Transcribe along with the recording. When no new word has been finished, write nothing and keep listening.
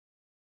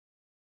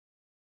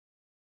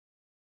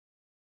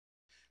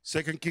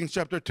2 Kings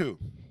chapter 2.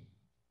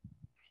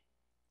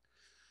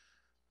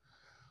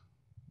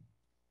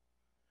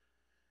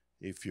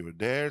 If you're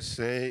there,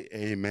 say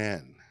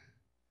amen.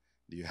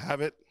 Do you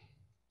have it?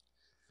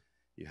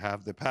 You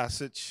have the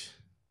passage?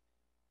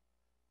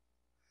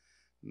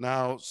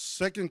 Now,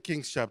 2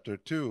 Kings chapter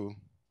 2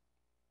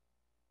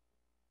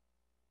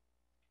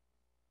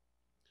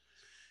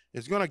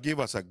 is going to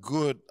give us a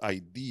good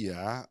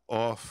idea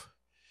of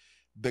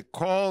the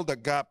call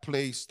that God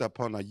placed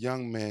upon a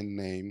young man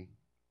named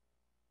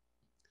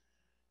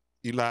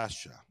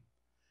Elisha.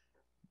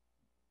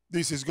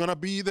 This is going to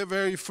be the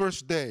very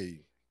first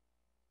day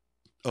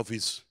of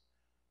his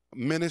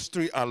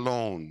ministry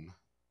alone,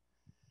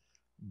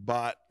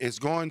 but it's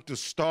going to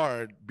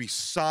start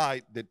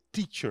beside the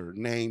teacher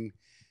named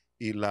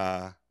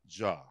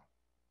Elijah.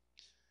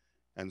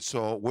 And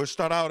so we'll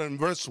start out in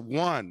verse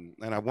 1,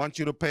 and I want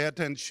you to pay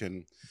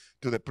attention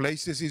to the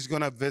places he's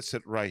going to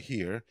visit right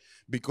here,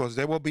 because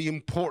they will be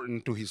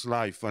important to his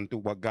life and to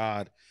what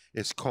God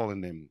is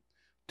calling him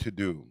to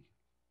do.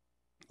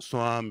 So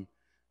I'm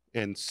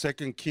in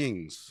 2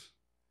 Kings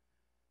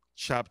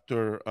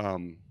chapter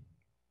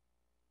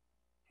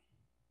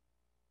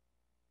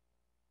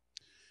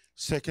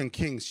 2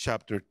 Kings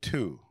chapter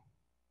 2.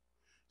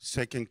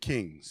 2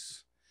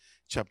 Kings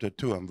chapter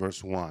 2 and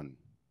verse 1.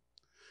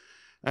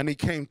 And it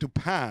came to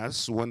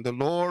pass, when the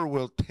Lord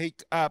will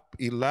take up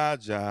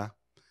Elijah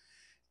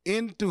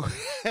into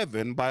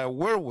heaven by a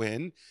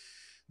whirlwind,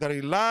 that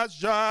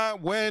Elijah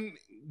went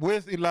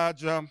with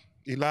Elisha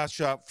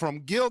from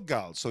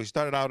Gilgal. So he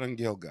started out in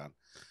Gilgal.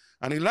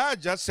 And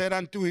Elijah said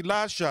unto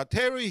Elisha,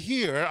 tarry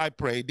here, I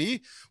pray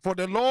thee, for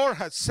the Lord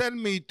hath sent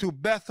me to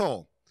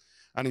Bethel.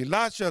 And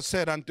Elisha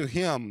said unto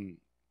him,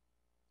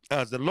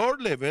 as the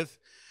Lord liveth,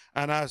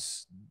 and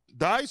as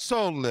thy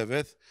soul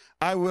liveth,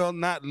 I will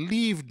not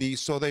leave thee.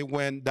 So they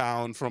went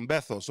down from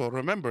Bethel. So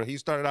remember, he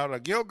started out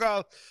at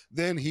Gilgal,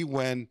 then he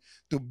went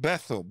to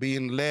Bethel,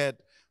 being led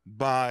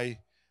by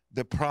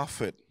the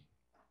prophet.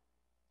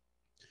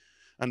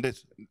 And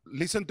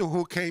listen to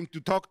who came to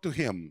talk to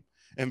him.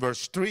 In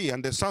verse 3,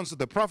 and the sons of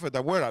the prophet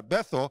that were at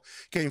Bethel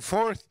came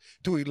forth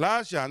to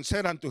Elijah and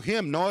said unto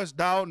him, knowest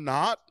thou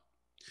not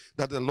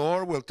that the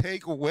Lord will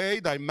take away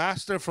thy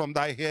master from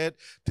thy head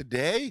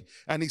today?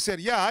 And he said,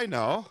 yeah, I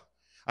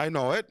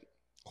know it.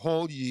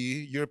 Hold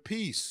ye your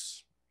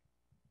peace.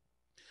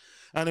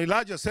 And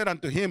Elijah said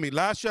unto him,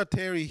 Elisha,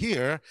 tarry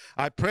here,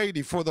 I pray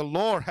thee, for the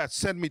Lord hath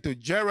sent me to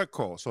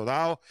Jericho. So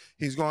now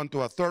he's gone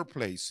to a third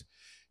place.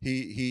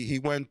 He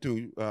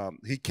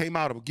came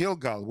out of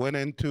Gilgal, went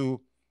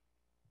into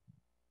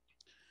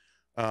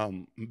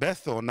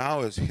Bethel, now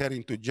is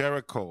heading to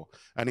Jericho.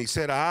 And he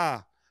said,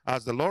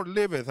 as the Lord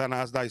liveth and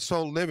as thy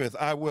soul liveth,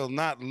 I will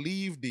not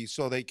leave thee.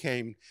 So they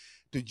came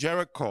to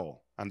Jericho.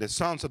 And the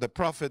sons of the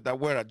prophet that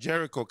were at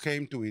Jericho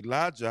came to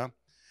Elijah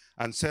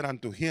and said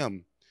unto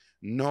him,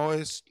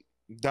 knowest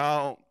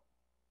thou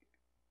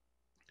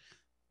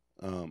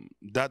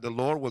that the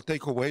Lord will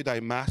take away thy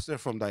master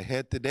from thy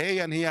head today?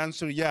 And he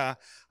answered, yeah,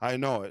 I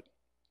know it.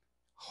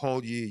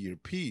 Hold ye your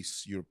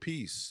peace, your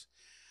peace.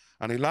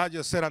 And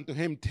Elijah said unto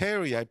him,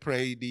 tarry, I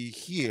pray thee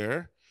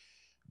here,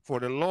 for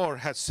the Lord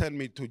hath sent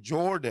me to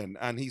Jordan.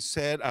 And he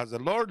said, as the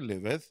Lord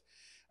liveth,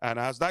 and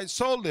as thy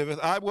soul liveth,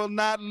 I will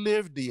not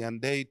leave thee.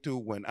 And they too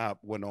went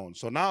on.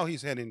 So now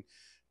he's heading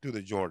to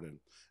the Jordan.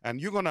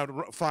 And you're going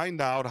to find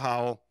out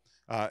how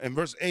in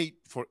verse 8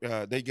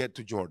 they get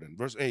to Jordan.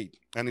 Verse 8,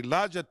 and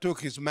Elijah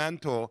took his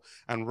mantle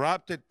and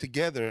wrapped it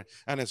together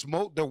and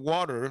smote the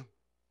waters,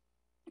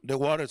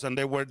 and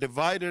they were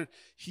divided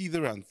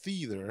hither and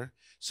thither,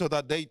 so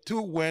that they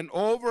too went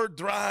over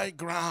dry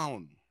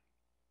ground.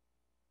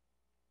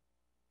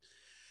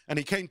 And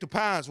it came to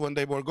pass, when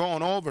they were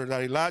gone over,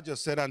 that Elijah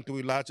said unto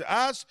Elijah,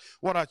 ask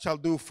what I shall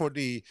do for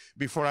thee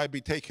before I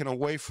be taken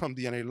away from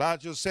thee. And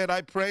Elijah said,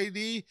 I pray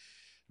thee,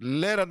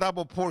 let a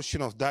double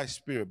portion of thy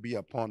spirit be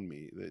upon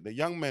me. The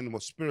young man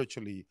was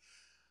spiritually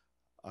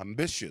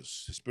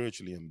ambitious.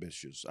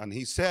 And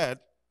he said,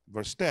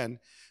 verse 10,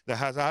 that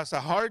has asked a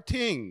hard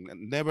thing.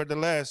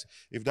 Nevertheless,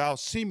 if thou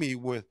see me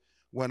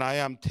when I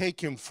am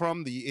taken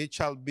from thee, it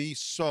shall be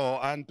so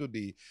unto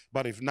thee.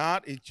 But if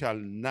not, it shall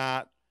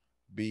not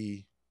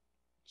be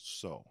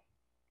so.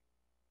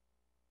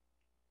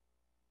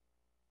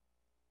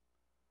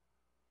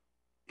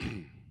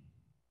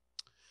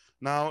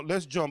 Now,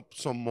 let's jump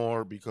some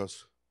more,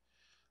 because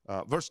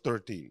verse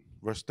 13.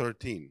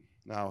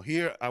 Now,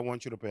 here I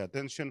want you to pay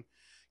attention,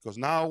 because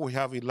now we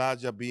have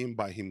Elisha being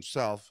by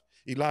himself.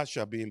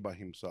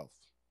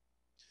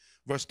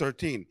 Verse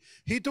 13,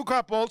 he took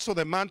up also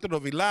the mantle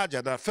of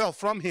Elijah that fell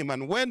from him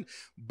and went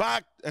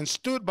back and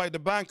stood by the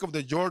bank of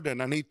the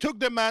Jordan. And he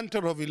took the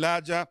mantle of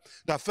Elijah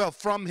that fell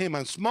from him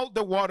and smote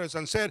the waters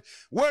and said,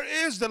 where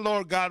is the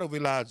Lord God of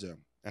Elijah?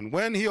 And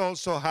when he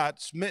also had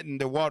smitten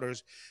the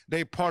waters,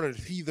 they parted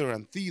hither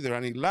and thither,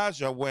 and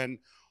Elijah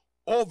went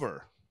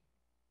over.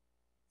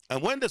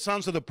 And when the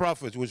sons of the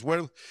prophets which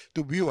were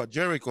to view at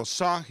Jericho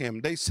saw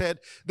him, they said,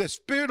 the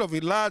spirit of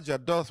Elijah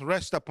doth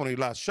rest upon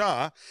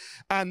Elisha.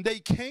 And they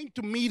came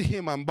to meet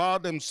him and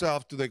bowed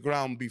themselves to the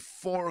ground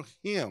before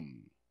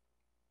him.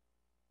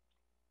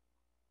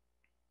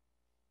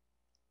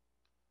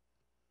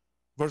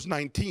 Verse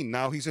 19,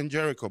 now he's in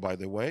Jericho, by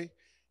the way.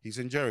 He's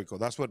in Jericho.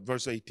 That's what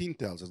verse 18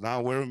 tells us.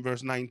 Now we're in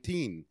verse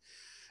 19.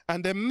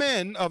 And the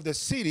men of the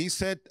city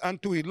said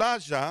unto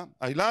Elisha,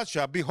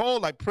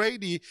 behold, I pray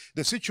thee,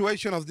 the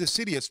situation of this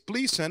city is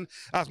pleasant,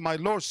 as my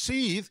Lord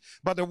seeth,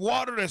 but the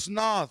water is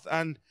not,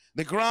 and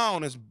the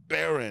ground is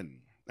barren.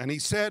 And he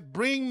said,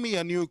 bring me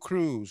a new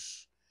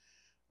cruse,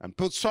 and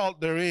put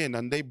salt therein.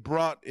 And they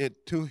brought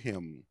it to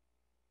him.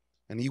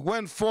 And he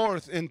went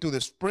forth into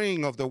the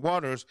spring of the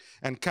waters,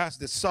 and cast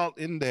the salt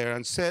in there,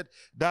 and said,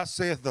 thus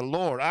saith the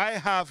Lord, I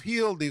have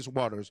healed these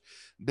waters.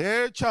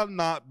 There shall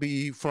not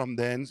be from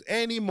thence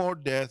any more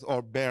death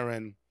or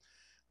barren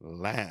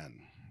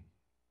land.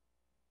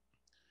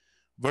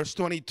 Verse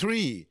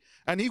 23,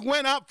 and he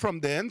went up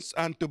from thence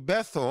unto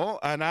Bethel,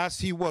 and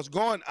as he was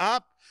going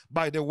up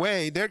by the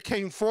way, there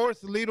came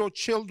forth little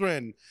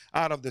children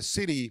out of the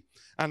city,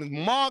 and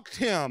mocked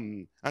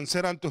him, and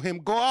said unto him,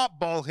 go up,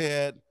 bald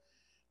head.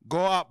 Go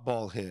up,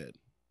 bald head.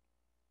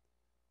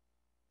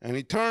 And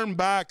he turned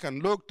back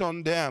and looked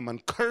on them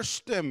and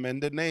cursed them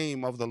in the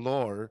name of the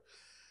Lord.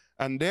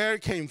 And there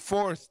came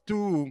forth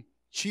 2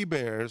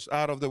 she-bears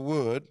out of the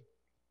wood,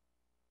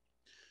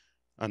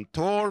 and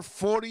tore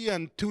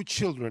 42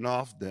 children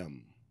off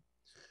them.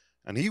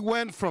 And he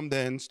went from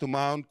thence to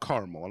Mount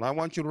Carmel. And I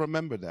want you to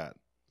remember that.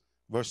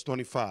 Verse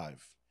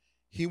 25.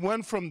 He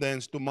went from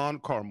thence to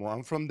Mount Carmel,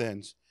 and from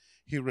thence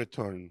he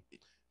returned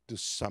to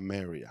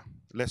Samaria.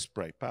 Let's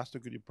pray. Pastor,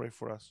 could you pray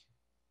for us?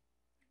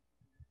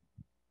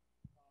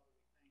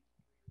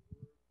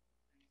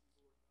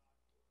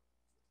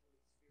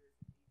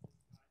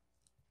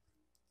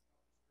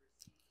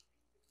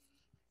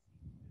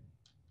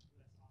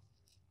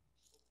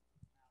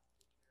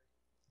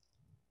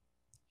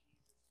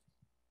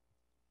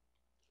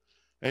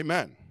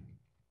 Amen.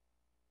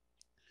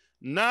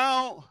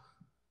 Now,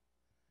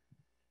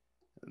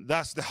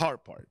 that's the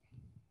hard part.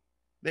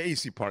 The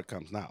easy part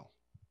comes now.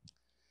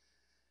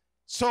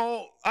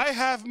 So I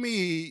have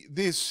me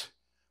this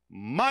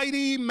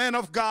mighty man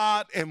of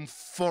God in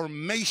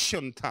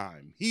formation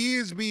time. He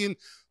is being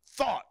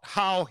thought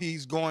how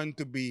he's going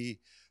to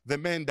be the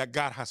man that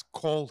God has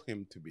called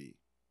him to be.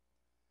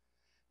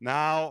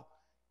 Now,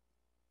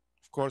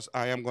 of course,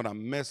 I am going to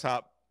mess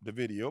up the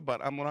video,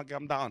 but I'm going to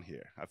come down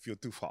here. I feel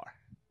too far.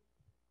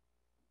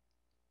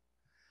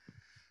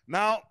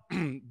 Now,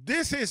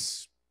 this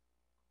is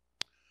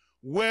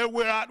where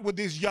we're at with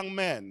this young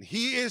man.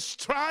 He is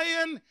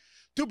trying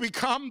to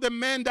become the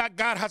man that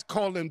God has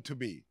called him to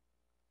be.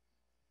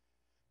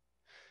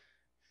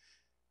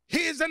 He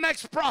is the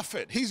next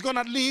prophet. He's going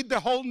to lead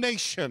the whole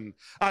nation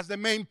as the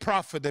main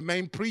prophet, the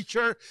main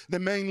preacher, the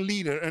main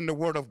leader in the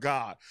Word of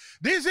God.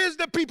 This is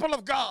the people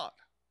of God.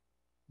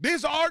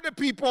 These are the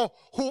people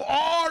who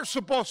are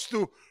supposed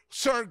to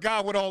serve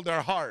God with all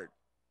their heart.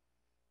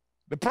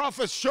 The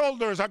prophet's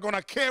shoulders are going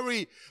to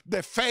carry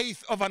the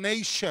faith of a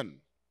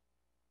nation.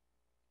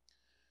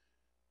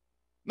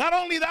 Not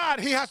only that,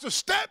 he has to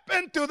step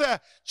into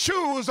the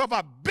shoes of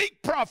a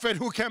big prophet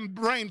who can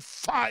rain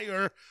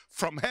fire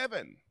from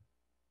heaven.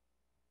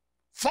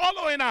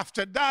 Following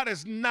after that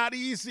is not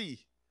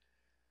easy.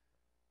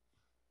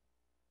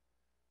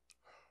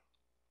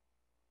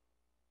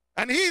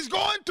 And he's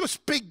going to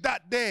speak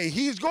that day.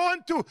 He's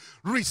going to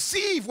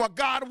receive what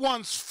God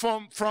wants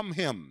from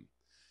him.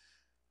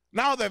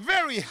 Now, the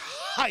very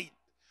height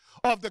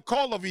of the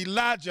call of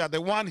Elijah,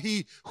 the one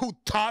who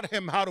taught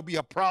him how to be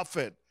a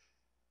prophet,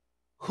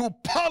 who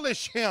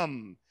polished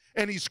him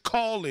in his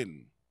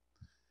calling,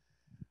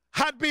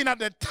 had been at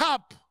the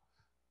top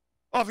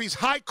of his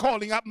high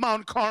calling at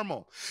Mount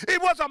Carmel.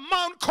 It was at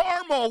Mount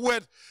Carmel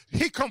where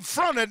he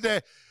confronted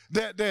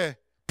the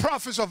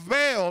prophets of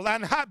Baal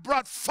and had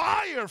brought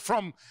fire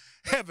from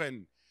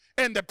heaven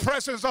in the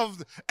presence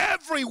of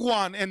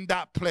everyone in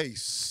that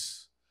place.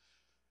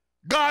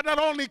 God not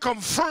only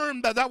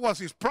confirmed that was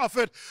his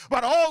prophet,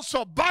 but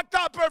also backed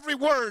up every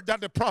word that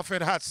the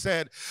prophet had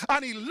said.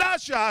 And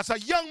Elisha, as a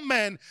young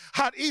man,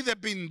 had either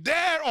been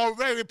there or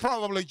very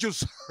probably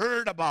just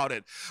heard about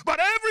it. But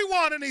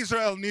everyone in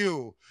Israel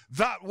knew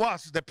that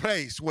was the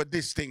place where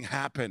this thing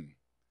happened.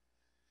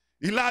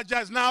 Elijah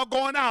is now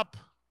going up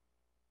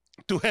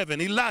to heaven.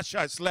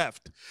 Elisha is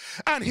left.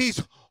 And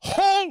his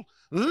whole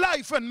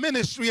life and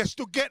ministry is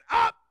to get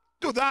up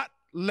to that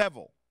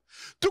level.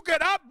 To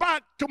get up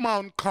back to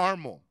Mount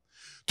Carmel,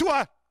 to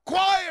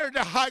acquire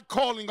the high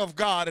calling of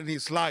God in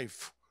his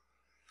life,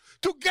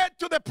 to get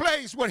to the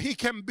place where he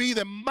can be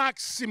the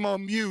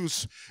maximum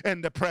use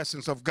in the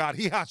presence of God.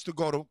 He has to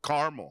go to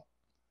Carmel.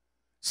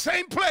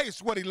 Same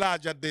place where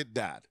Elijah did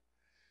that.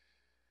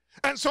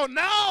 And so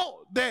now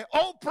the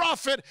old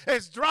prophet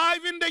is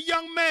driving the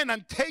young man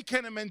and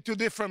taking him into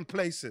different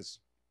places.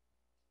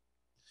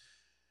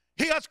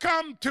 He has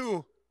come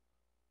to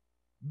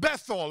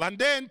Bethel, and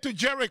then to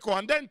Jericho,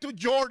 and then to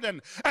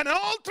Jordan. And in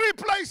all 3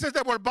 places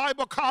there were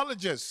Bible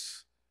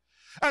colleges.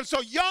 And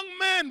so young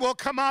men will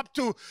come up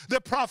to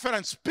the prophet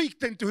and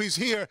speak into his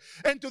ear.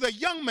 And to the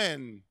young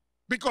men,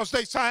 because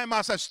they saw him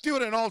as a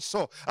student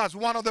also, as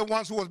one of the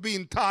ones who was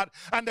being taught,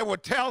 and they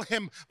would tell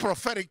him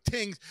prophetic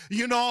things,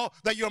 you know,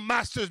 that your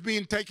master is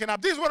being taken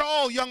up. These were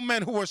all young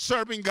men who were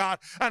serving God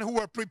and who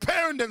were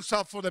preparing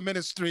themselves for the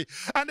ministry,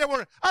 and they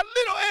were a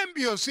little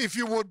envious, if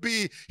you would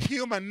be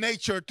human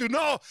nature, to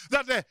know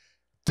that the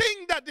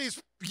thing that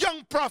this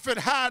young prophet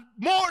had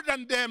more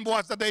than them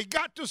was that they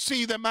got to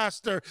see the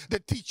master, the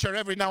teacher,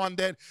 every now and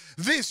then.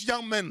 These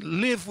young men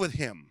lived with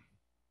him.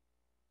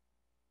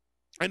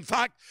 In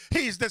fact,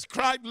 he is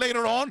described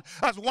later on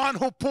as one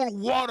who poured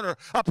water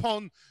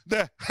upon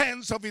the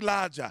hands of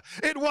Elijah.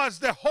 It was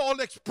the whole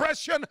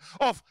expression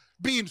of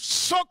being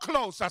so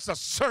close as a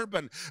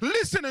servant,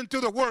 listening to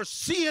the word,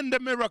 seeing the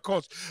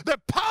miracles, the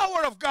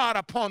power of God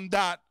upon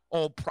that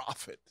old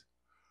prophet.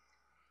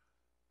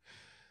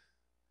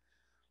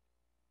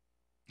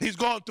 He's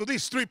gone to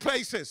these three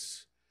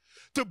places,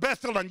 to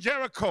Bethel and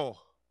Jericho,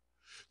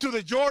 to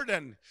the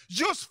Jordan,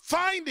 just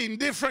finding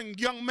different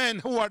young men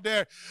who are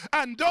there.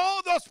 And though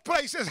those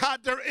places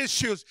had their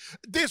issues,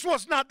 this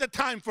was not the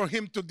time for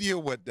him to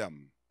deal with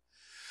them.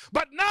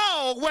 But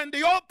now, when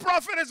the old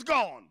prophet is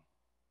gone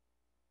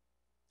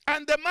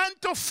and the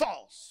mantle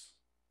falls,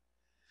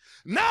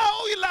 now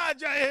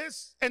Elijah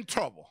is in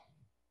trouble.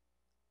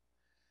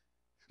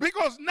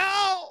 Because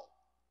now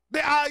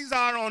the eyes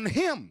are on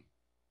him.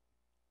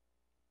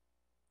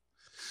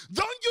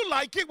 Don't you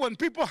like it when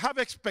people have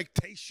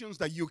expectations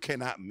that you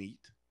cannot meet?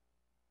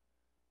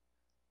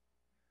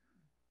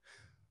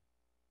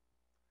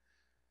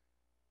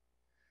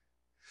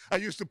 I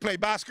used to play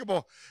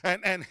basketball,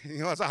 and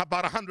it was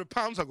about 100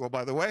 pounds ago,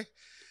 by the way.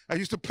 I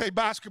used to play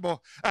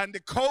basketball, and the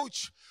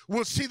coach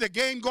will see the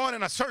game going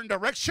in a certain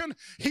direction.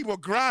 He will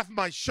grab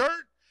my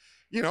shirt.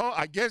 You know,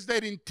 I guess they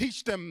didn't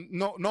teach them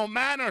no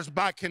manners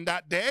back in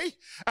that day,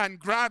 and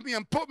grab me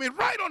and put me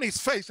right on his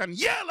face and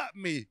yell at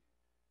me.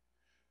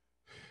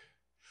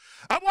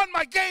 I want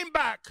my game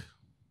back.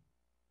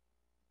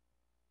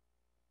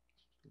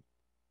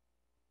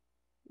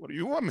 What do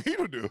you want me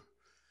to do?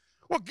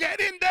 Well,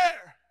 get in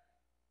there.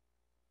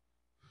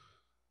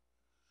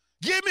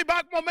 Give me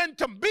back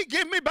momentum.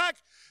 Give me back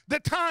the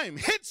time.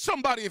 Hit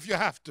somebody if you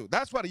have to.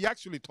 That's what he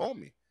actually told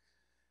me.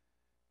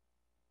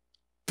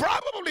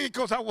 Probably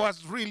because I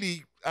was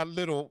really a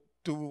little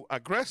too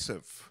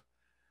aggressive.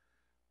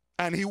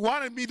 And he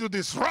wanted me to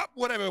disrupt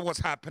whatever was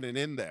happening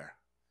in there.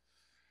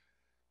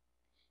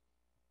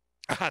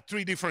 I had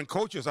 3 different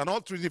coaches, and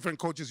all 3 different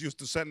coaches used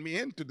to send me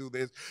in to do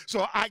this.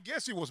 So I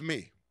guess it was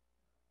me.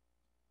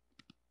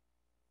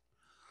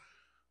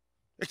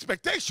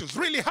 Expectations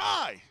really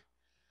high.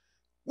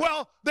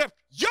 Well, the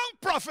young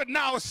prophet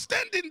now is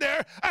standing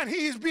there, and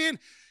he is being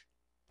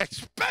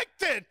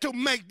expected to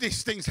make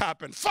these things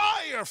happen.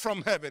 Fire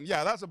from heaven.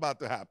 Yeah, that's about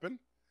to happen.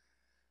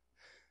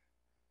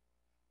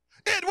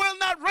 It will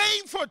not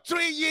rain for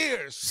 3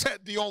 years,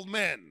 said the old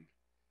man.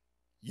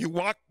 You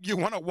want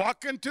to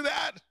walk into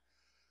that?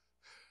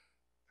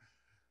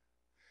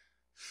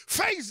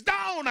 Face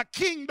down a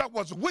king that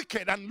was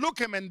wicked and look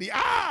him in the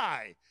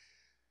eye.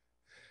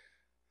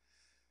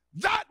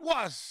 That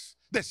was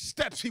the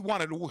steps he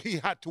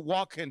had to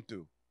walk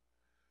into.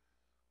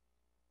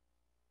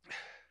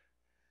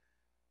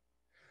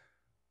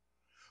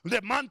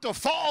 The mantle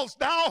falls.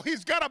 Now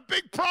he's got a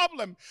big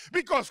problem,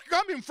 because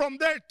coming from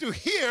there to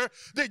here,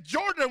 the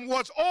Jordan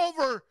was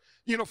over,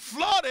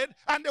 flooded,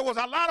 and there was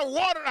a lot of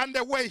water. And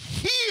the way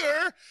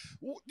here,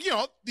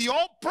 the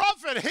old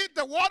prophet hit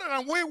the water,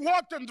 and we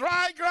walked on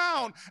dry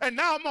ground. And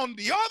now I'm on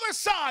the other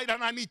side,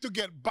 and I need to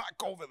get back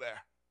over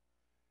there.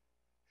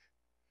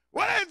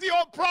 Where is the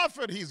old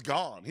prophet? He's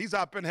gone. He's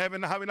up in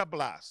heaven having a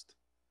blast,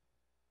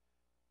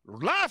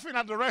 laughing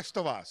at the rest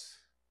of us.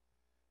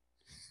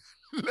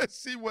 Let's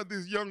see what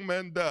this young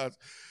man does.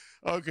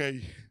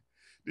 Okay,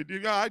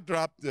 I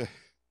dropped the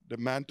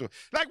mantle.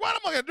 Like, what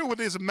am I going to do with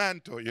this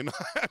mantle,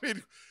 I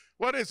mean,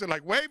 what is it?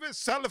 Like, wave it,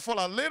 sell it for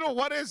a little?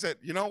 What is it?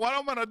 What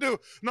I'm going to do?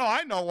 No,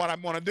 I know what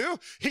I'm going to do.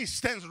 He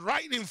stands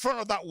right in front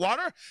of that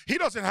water. He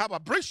doesn't have a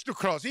bridge to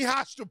cross. He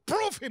has to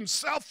prove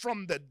himself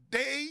from the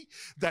day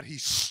that he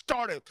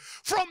started.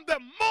 From the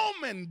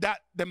moment that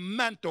the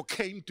mantle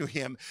came to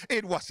him,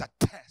 it was a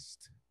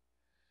test.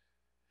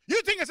 You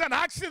think it's an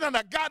accident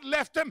that God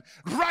left him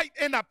right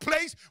in a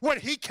place where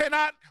he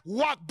cannot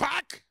walk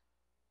back?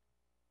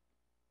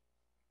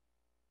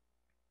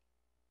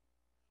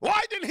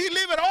 Why didn't he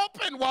leave it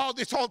open while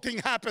this whole thing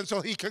happened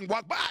so he can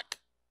walk back?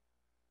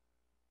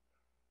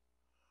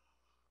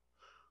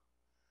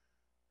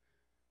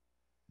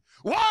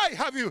 Why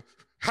have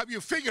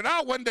you figured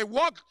out when they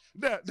walked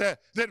the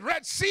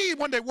Red Sea,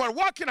 when they were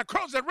walking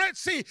across the Red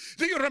Sea,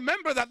 do you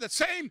remember that the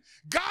same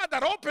God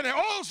that opened it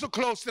also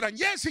closed it? And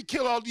yes, he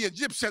killed all the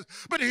Egyptians,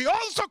 but he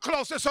also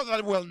closed it so that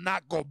it will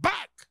not go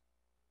back.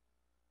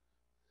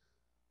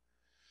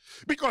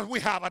 Because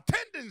we have a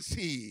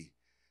tendency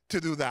to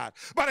do that.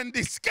 But in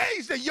this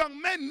case, the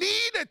young men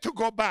needed to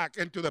go back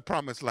into the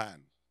promised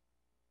land.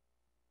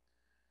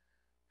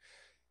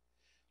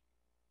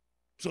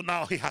 So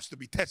now he has to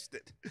be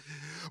tested.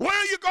 Where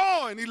are you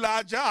going,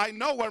 Elijah? I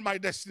know where my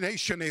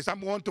destination is. I'm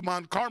going to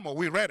Mount Carmel.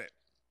 We read it.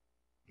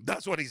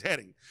 That's what he's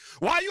heading.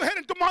 Why are you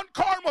heading to Mount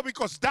Carmel?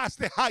 Because that's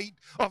the height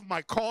of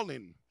my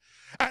calling.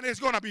 And it's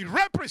going to be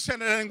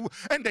represented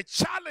in the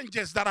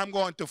challenges that I'm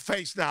going to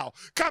face now.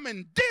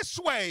 Coming this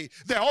way,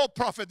 the old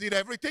prophet did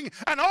everything,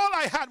 and all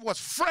I had was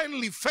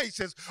friendly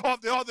faces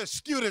of the other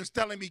students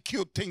telling me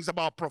cute things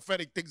about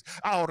prophetic things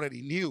I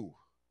already knew.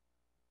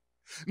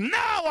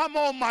 Now I'm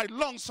on my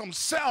lonesome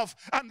self,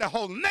 and the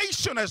whole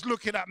nation is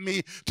looking at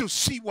me to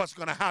see what's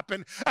going to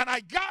happen. And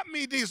I got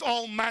me this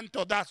old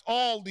mantle. That's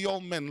all the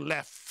old men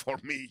left for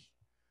me.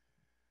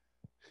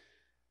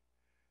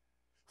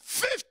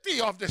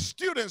 50 of the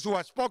students who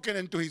have spoken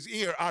into his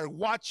ear are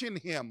watching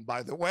him,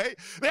 by the way.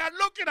 They are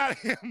looking at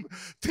him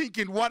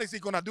thinking, what is he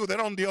going to do?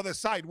 They're on the other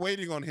side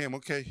waiting on him,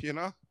 okay, you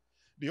know.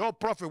 The old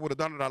prophet would have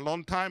done it a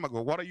long time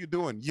ago. What are you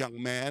doing,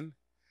 young man?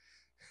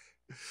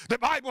 The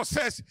Bible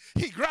says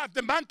he grabbed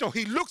the mantle,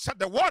 he looks at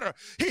the water,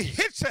 he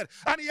hits it,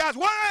 and he asks,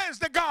 where is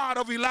the God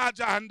of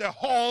Elijah? And the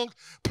whole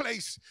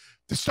place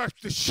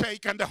starts to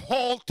shake, and the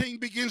whole thing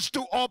begins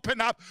to open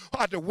up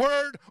at the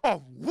word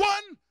of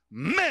one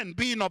man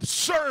being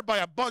observed by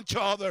a bunch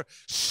of other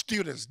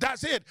students.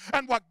 That's it.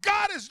 And what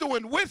God is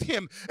doing with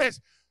him is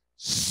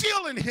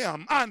sealing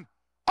him and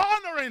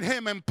honoring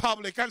him in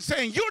public and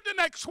saying, you're the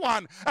next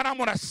one, and I'm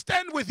going to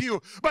stand with you,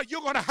 but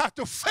you're going to have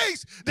to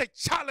face the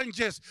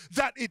challenges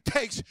that it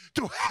takes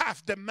to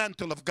have the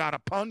mantle of God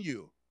upon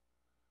you.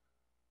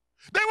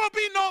 There will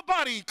be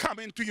nobody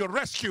coming to your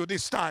rescue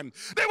this time.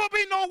 There will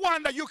be no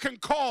one that you can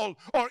call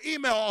or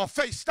email or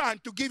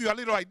FaceTime to give you a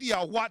little idea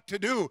of what to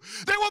do.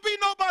 There will be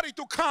nobody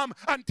to come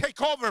and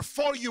take over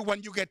for you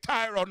when you get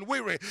tired or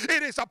weary.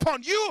 It is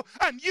upon you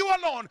and you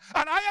alone.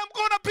 And I am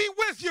going to be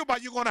with you,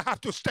 but you're going to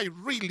have to stay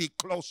really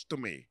close to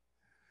me.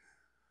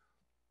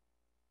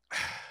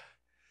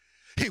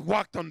 He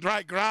walked on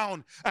dry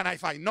ground, and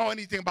if I know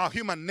anything about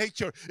human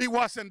nature, it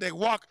wasn't the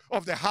walk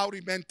of the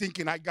howdy man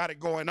thinking I got it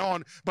going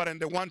on, but in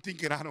the one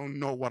thinking I don't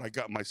know what I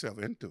got myself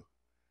into.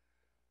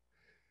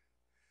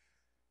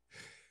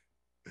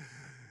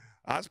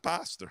 As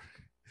pastor,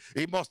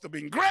 it must have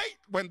been great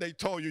when they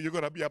told you you're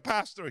going to be a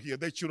pastor here.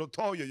 They should have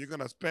told you you're going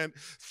to spend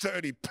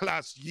 30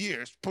 plus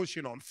years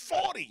pushing on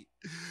 40,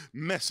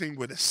 messing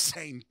with the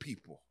same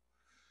people.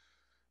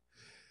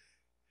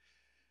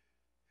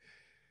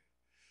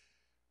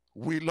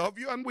 We love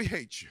you and we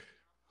hate you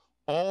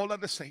all at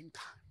the same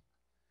time.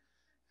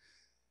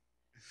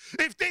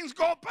 If things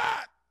go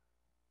bad,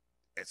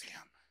 it's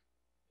him.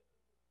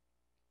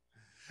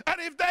 And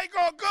if they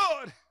go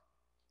good,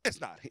 it's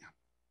not him.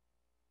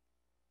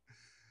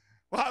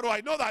 Well, how do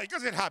I know that?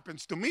 Because it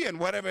happens to me and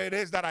whatever it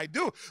is that I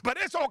do. But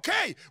it's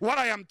okay. What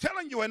I am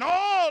telling you, in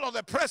all of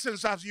the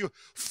presence as you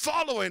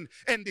following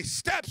in the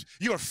steps,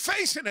 you're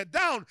facing it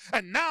down.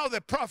 And now the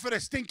prophet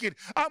is thinking,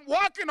 I'm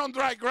walking on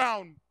dry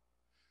ground.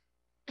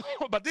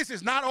 But this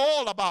is not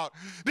all about.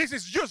 This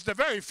is just the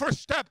very first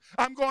step.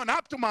 I'm going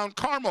up to Mount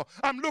Carmel.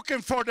 I'm looking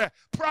for the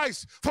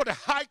price for the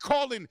high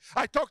calling.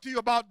 I talked to you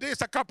about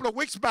this a couple of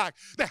weeks back.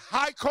 The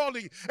high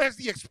calling is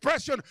the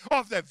expression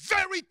of the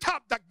very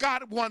top that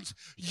God wants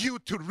you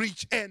to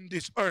reach in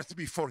this earth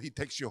before he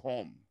takes you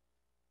home.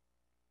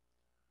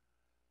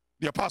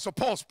 The Apostle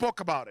Paul spoke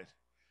about it.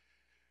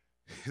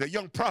 The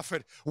young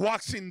prophet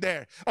walks in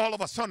there. All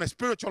of a sudden, a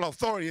spiritual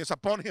authority is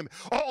upon him.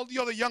 All the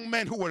other young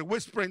men who were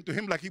whispering to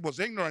him like he was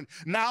ignorant,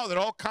 now they're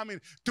all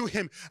coming to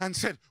him and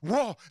said,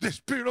 whoa, the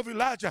spirit of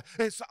Elijah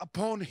is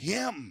upon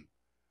him.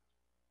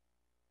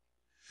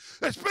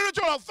 The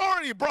spiritual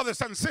authority,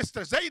 brothers and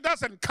sisters, it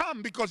doesn't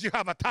come because you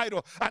have a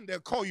title and they'll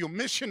call you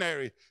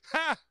missionary.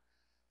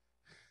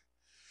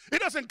 It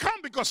doesn't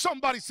come because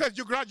somebody says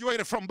you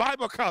graduated from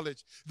Bible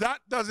college. That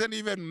doesn't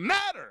even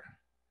matter.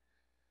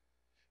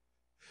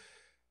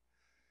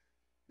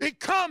 It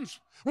comes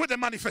with the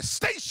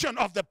manifestation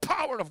of the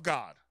power of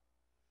God.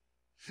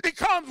 It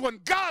comes when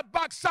God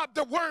backs up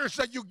the words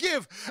that you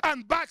give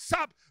and backs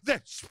up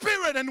the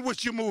spirit in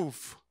which you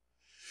move.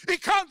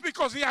 It comes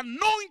because the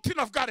anointing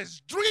of God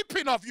is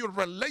dripping off your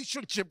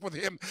relationship with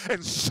him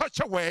in such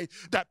a way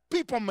that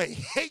people may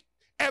hate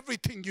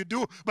everything you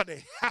do, but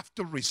they have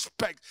to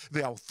respect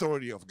the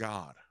authority of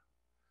God.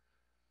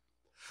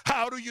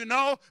 How do you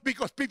know?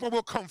 Because people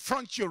will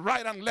confront you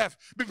right and left.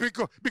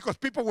 Because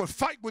people will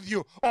fight with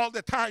you all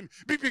the time.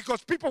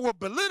 Because people will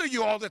belittle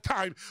you all the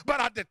time.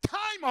 But at the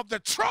time of the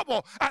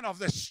trouble and of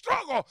the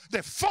struggle,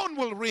 the phone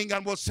will ring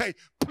and will say,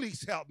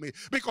 please help me.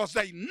 Because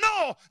they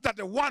know that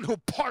the one who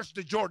parts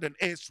the Jordan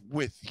is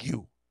with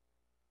you.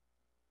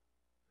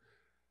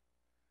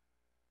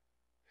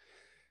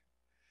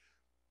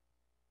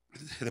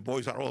 The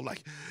boys are all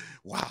like,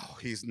 wow,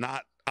 he's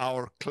not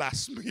our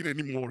classmate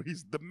anymore.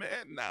 He's the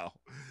man now.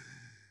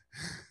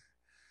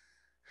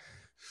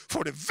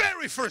 For the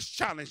very first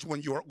challenge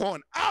when you are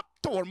going up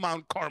toward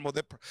Mount Carmel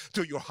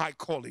to your high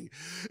calling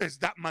is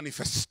that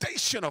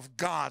manifestation of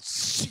God's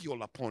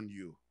seal upon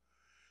you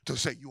to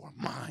say you are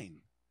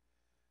mine.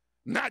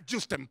 Not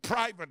just in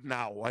private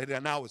now, right?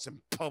 And now it's in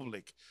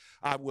public.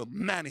 I will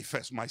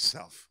manifest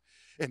myself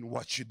in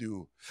what you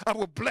do. I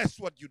will bless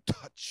what you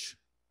touch.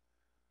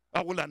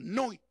 I will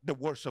anoint the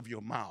words of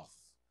your mouth.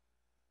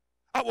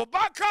 I will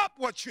back up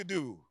what you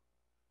do.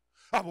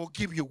 I will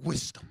give you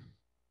wisdom.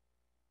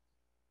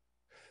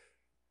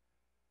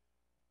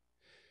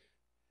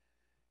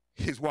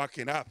 He's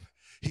walking up.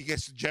 He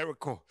gets to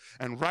Jericho,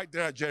 and right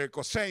there at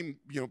Jericho, same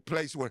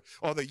place where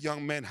all the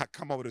young men had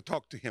come over to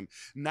talk to him.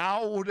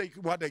 Now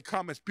what they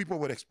come is people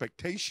with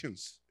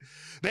expectations.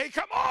 They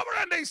come over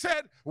and they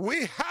said,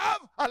 we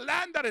have a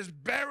land that is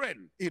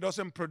barren. It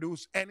doesn't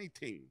produce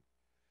anything.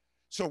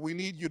 So we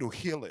need you to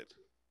heal it.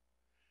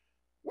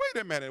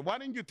 Wait a minute. Why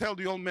didn't you tell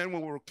the old man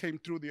when we came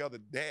through the other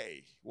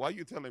day? Why are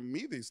you telling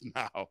me this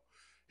now?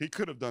 He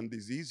could have done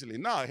this easily.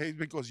 No, hey,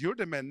 because you're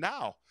the man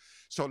now.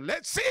 So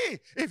let's see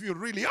if you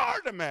really are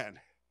the man.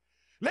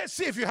 Let's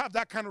see if you have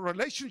that kind of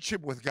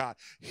relationship with God.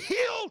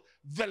 Heal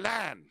the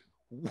land.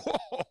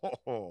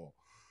 Whoa.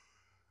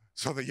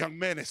 So the young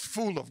man is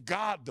full of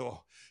God,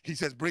 though. He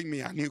says, bring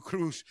me a new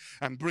cruse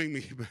and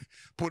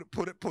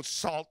put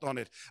salt on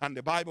it. And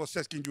the Bible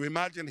says, can you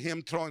imagine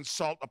him throwing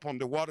salt upon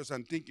the waters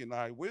and thinking,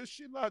 I wish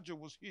Elijah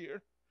was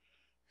here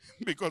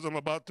because I'm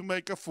about to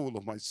make a fool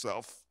of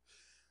myself.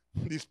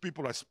 These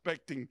people are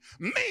expecting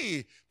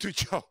me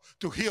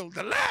to heal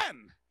the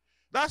land.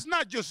 That's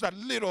not just a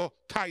little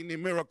tiny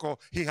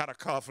miracle. He had a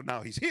cough and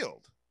now he's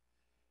healed.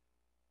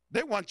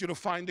 They want you to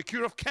find the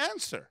cure of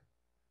cancer.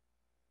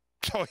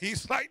 So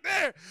he's like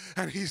there,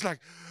 and he's like,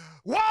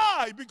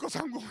 why? Because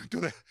I'm going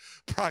to the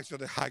price of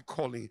the high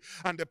calling.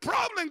 And the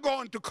problem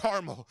going to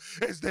Carmel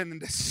is then in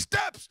the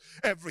steps,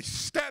 every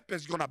step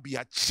is going to be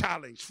a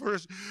challenge.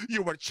 First,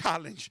 you were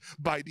challenged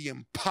by the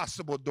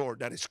impossible door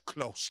that is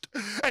closed.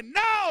 And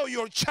now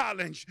you're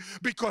challenged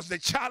because the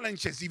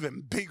challenge is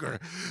even bigger.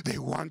 They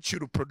want you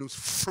to produce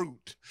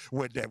fruit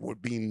where there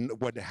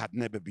had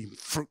never been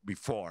fruit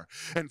before.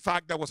 In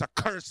fact, there was a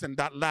curse in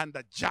that land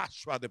that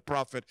Joshua the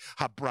prophet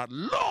had brought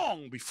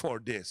long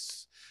before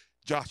this.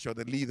 Joshua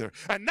the leader.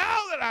 And now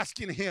they're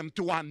asking him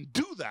to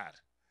undo that.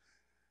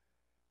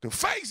 To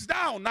face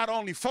down, not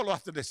only follow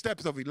after the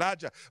steps of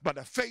Elijah, but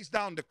to face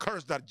down the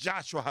curse that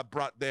Joshua had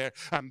brought there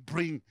and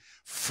bring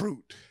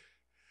fruit.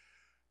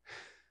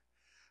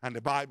 And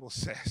the Bible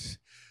says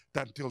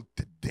that until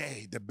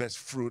today, the best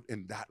fruit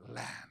in that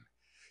land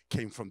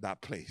came from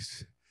that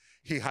place.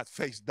 He had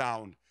faced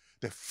down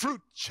the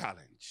fruit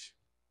challenge.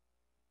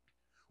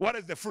 What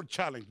is the fruit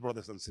challenge,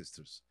 brothers and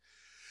sisters?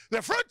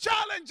 The fruit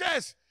challenge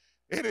is,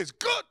 it is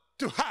good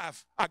to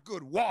have a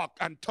good walk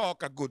and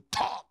talk a good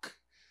talk.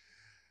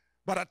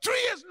 But a tree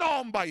is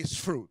known by its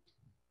fruit.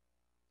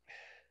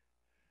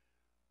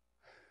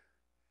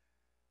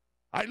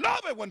 I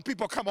love it when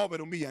people come over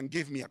to me and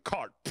give me a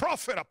card.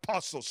 Prophet,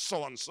 apostle,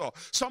 so-and-so.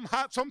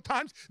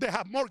 Sometimes they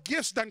have more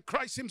gifts than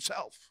Christ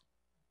himself.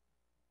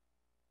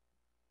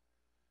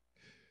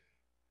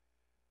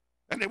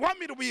 And they want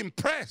me to be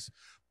impressed.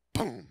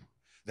 Boom.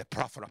 The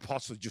prophet,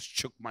 apostle just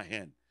shook my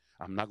hand.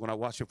 I'm not going to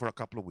wash it for a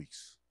couple of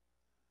weeks.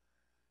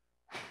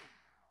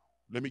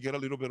 Let me get a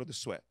little bit of the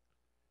sweat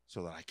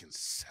so that I can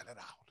sell it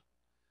out.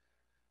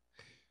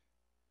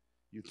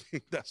 You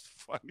think that's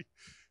funny?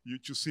 You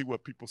should see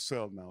what people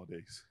sell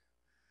nowadays.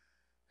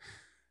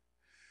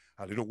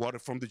 A little water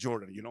from the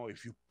Jordan. You know,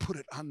 if you put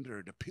it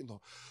under the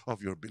pillow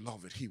of your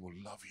beloved, he will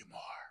love you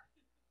more.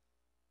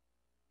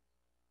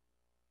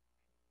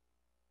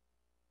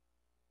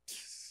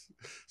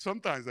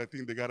 Sometimes I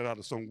think they got it out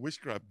of some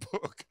witchcraft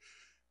book.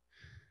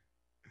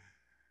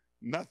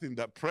 Nothing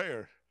that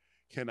prayer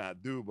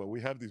cannot do, but we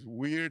have these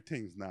weird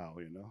things now,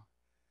 you know.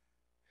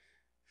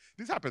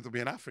 This happened to me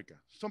in Africa.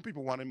 Some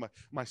people wanted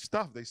my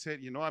stuff. They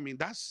said, you know, I mean,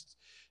 that's,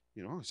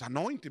 you know, it's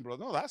anointing,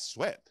 brother. No, that's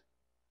sweat.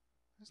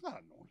 It's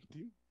not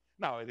anointing.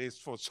 Now, it is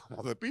for some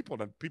other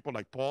people, and people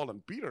like Paul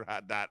and Peter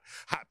had that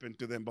happen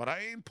to them, but I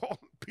ain't Paul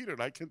and Peter,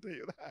 I can tell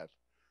you that.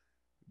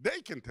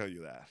 They can tell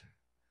you that.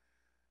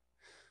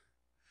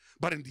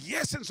 But in the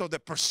essence of the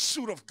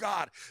pursuit of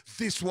God,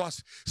 this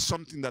was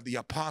something that the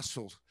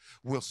apostles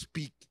will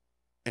speak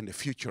in the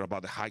future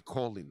about the high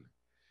calling.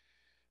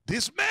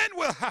 This man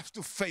will have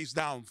to face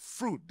down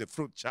fruit, the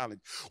fruit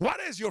challenge. What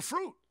is your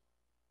fruit?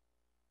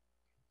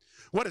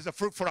 What is the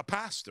fruit for a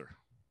pastor?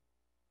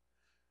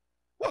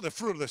 Well, the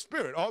fruit of the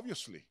Spirit,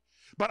 obviously.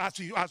 But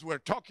as we're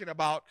talking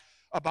about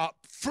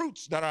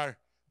fruits that are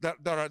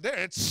there,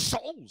 it's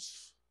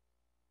souls.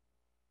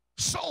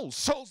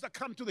 Souls that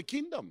come to the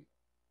kingdom.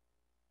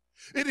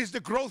 It is the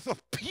growth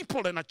of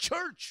people in a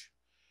church.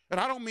 And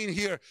I don't mean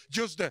here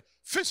just the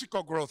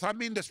physical growth. I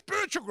mean the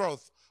spiritual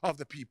growth of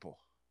the people.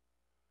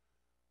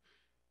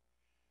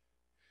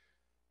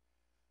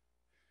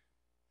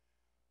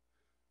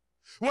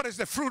 What is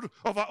the fruit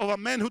of a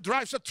man who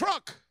drives a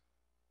truck?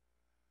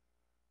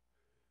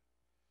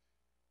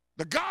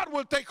 The God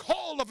will take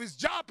hold of his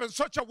job in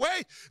such a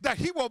way that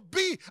he will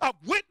be a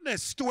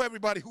witness to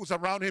everybody who's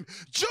around him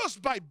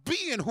just by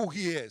being who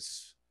he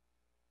is.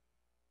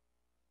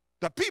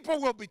 The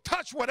people will be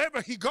touched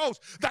wherever he goes.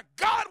 That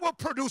God will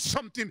produce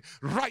something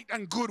right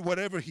and good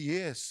wherever he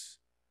is.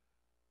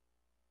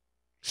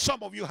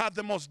 Some of you have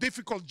the most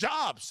difficult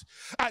jobs.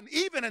 And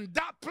even in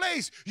that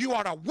place, you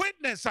are a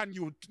witness, and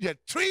your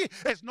tree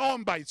is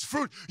known by its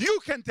fruit. You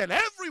can tell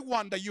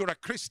everyone that you're a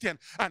Christian.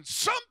 And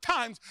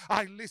sometimes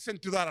I listen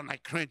to that and I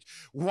cringe.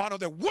 One of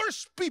the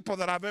worst people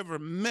that I've ever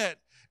met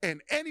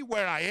and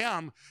anywhere I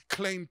am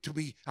claimed to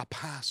be a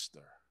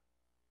pastor.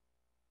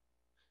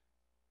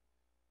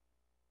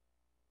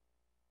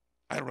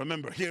 I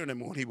remember hearing him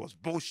when he was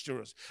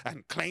boisterous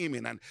and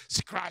claiming and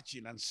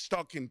scratching and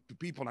talking to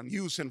people and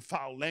using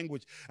foul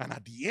language. And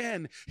at the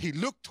end, he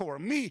looked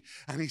toward me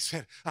and he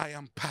said, I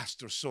am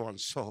Pastor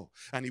so-and-so.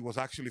 And he was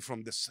actually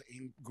from the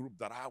same group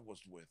that I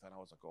was with. And I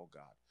was like, oh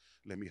God,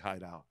 let me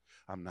hide out.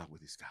 I'm not with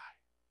this guy.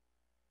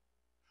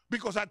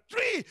 Because a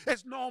tree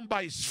is known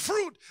by its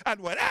fruit, and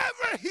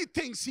whatever he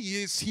thinks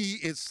he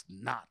is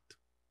not.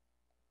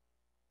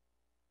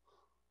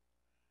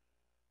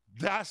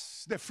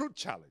 That's the fruit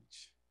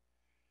challenge.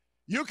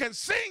 You can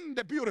sing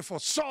the beautiful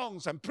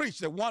songs and preach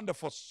the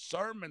wonderful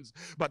sermons,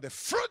 but the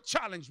fruit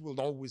challenge will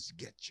always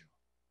get you.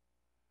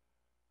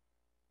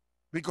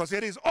 Because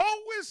it is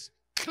always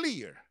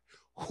clear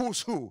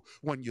who's who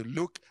when you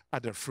look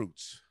at their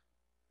fruits.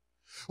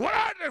 What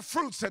are their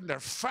fruits in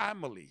their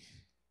family?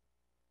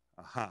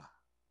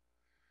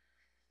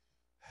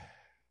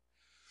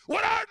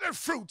 What are their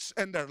fruits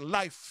in their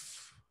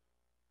life?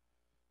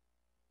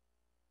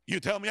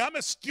 You tell me, I'm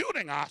a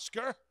student,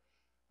 Oscar.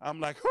 I'm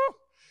like, whew.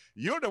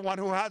 You're the one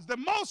who has the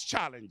most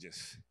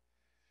challenges.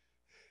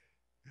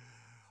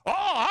 Oh,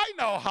 I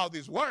know how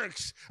this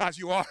works as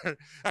you are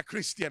a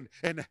Christian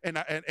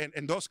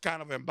in those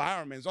kind of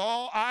environments.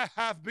 Oh, I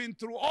have been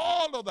through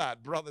all of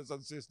that, brothers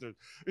and sisters.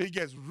 It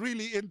gets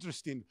really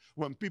interesting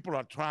when people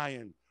are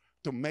trying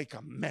to make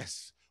a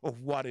mess of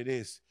what it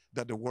is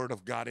that the Word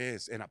of God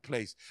is in a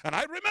place. And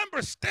I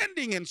remember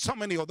standing in so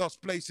many of those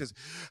places,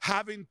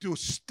 having to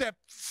step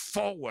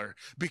forward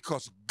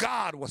because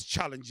God was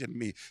challenging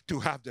me to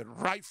have the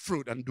right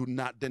fruit and do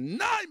not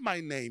deny my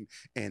name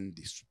in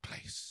this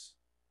place.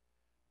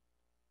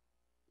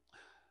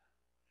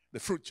 The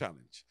fruit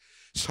challenge.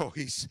 So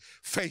he's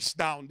faced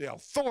down the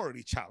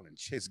authority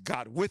challenge. Is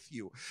God with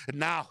you? And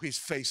now he's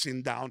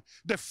facing down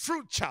the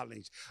fruit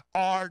challenge.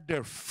 Are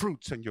there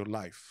fruits in your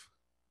life?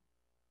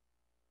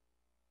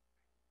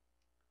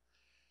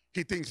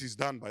 He thinks he's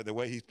done, by the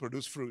way. He's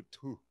produced fruit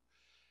too.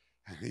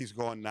 And he's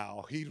going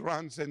now. He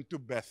runs into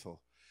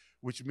Bethel,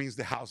 which means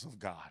the house of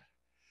God.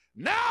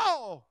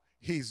 Now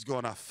he's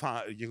you're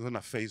going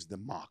to face the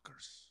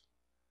mockers.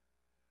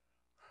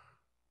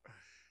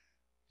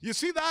 You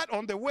see that?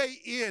 On the way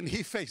in,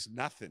 he faced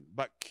nothing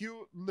but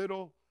cute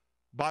little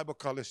Bible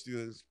college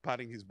students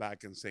patting his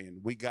back and saying,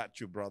 we got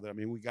you, brother. I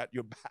mean, we got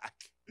your back.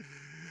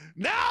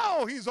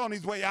 Now he's on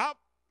his way up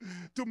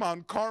to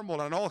Mount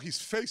Carmel, and all he's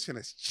facing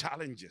is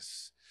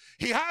challenges.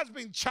 He has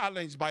been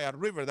challenged by a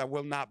river that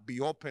will not be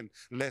open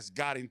unless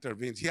God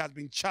intervenes. He has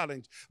been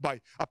challenged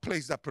by a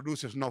place that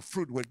produces no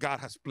fruit where God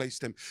has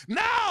placed him.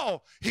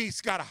 Now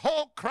he's got a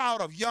whole crowd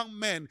of young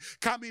men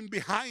coming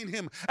behind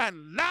him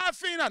and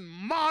laughing and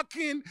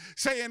mocking,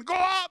 saying, go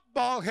up,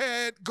 bald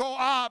head, go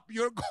up.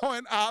 You're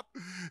going up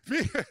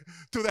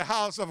to the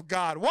house of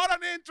God. What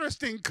an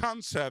interesting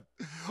concept.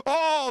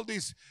 All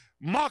these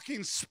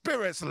mocking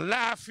spirits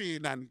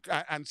laughing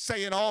and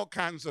saying all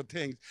kinds of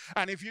things.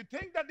 And if you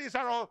think that these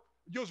are all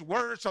just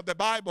words of the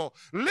Bible,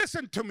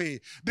 listen to me.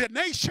 The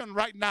nation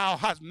right now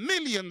has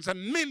millions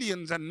and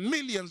millions and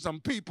millions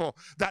of people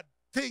that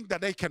think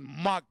that they can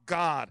mock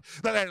God,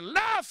 that are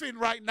laughing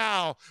right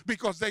now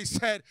because they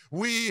said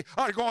we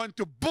are going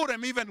to put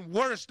him even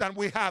worse than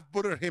we have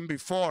put him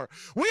before.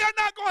 We are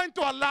not going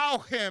to allow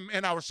him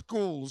in our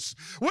schools.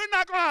 We're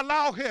not going to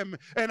allow him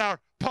in our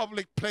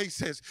public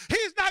places.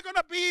 He's not going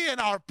to be in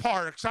our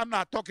parks. I'm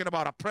not talking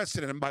about a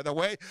president, by the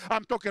way.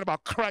 I'm talking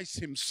about Christ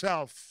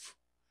himself.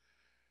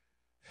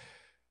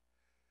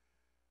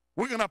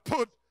 We're going to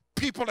put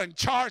people in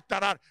charge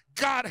that are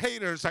God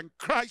haters and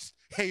Christ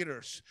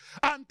haters,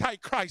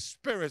 anti-Christ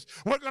spirits.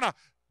 We're going to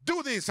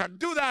do this and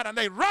do that, and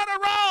they run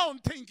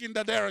around thinking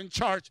that they're in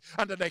charge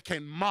and that they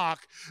can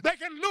mock. They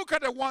can look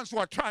at the ones who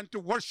are trying to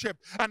worship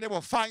and they will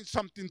find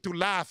something to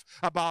laugh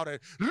about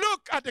it.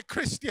 Look at the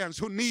Christians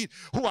who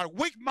are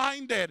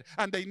weak-minded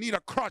and they need a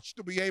crutch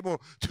to be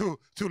able to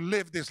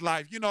live this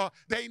life. You know,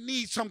 they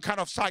need some kind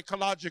of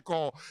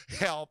psychological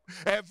help.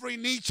 Every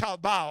knee shall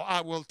bow,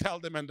 I will tell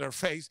them in their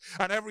face,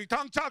 and every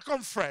tongue shall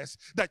confess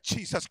that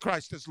Jesus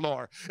Christ is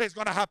Lord. It's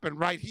going to happen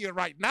right here,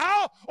 right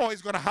now, or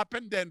it's going to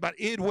happen then, but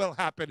it will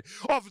happen.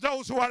 Of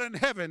those who are in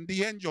heaven,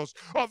 the angels,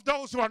 of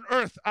those who are on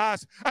earth,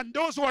 us, and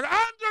those who are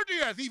under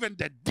the earth, even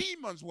the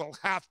demons will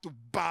have to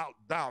bow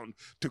down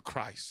to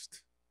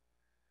Christ.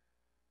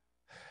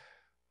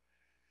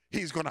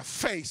 He's going to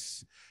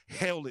face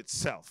hell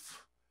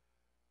itself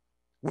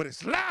with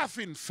his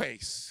laughing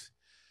face.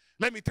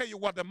 Let me tell you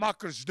what the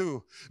mockers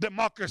do. The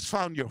mockers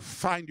find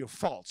your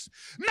faults,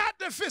 not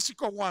the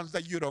physical ones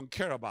that you don't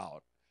care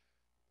about.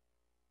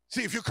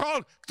 See, if you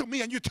call to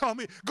me and you tell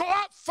me, go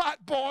up,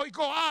 fat boy,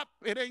 go up,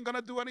 it ain't going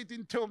to do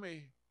anything to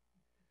me.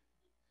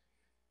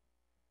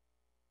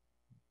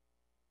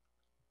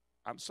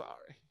 I'm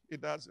sorry.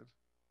 It doesn't.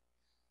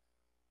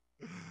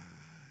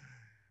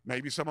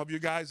 Maybe some of you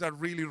guys are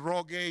really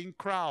Rogaine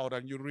crowd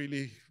and you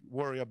really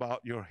worry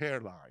about your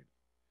hairline.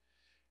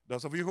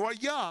 Those of you who are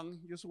young,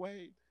 just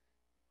wait.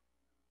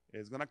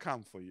 It's going to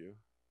come for you.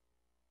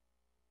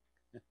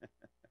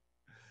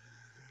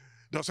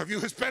 Those of you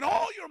who spend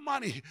all your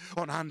money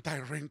on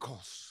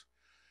anti-wrinkles,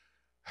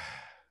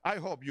 I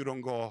hope you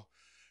don't go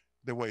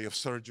the way of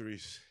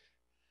surgeries.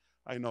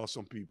 I know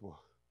some people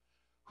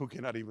who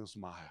cannot even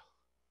smile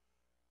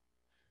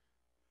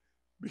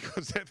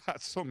because they've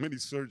had so many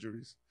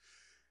surgeries.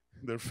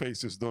 Their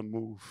faces don't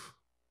move.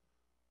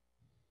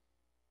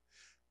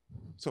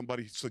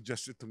 Somebody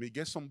suggested to me,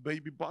 get some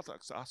baby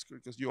buttocks, Oscar,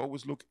 because you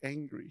always look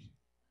angry.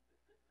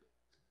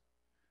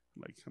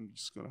 Like, I'm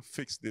just going to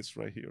fix this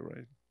right here,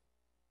 right?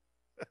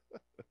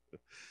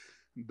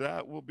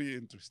 That will be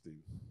interesting.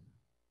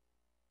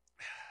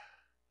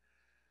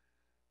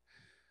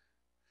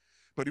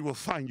 But it will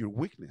find your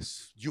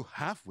weakness. You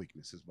have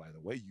weaknesses, by the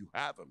way. You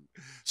have them.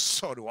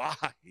 So do I.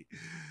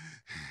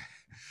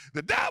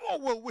 The devil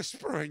will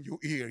whisper in your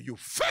ear, you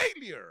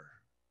failure.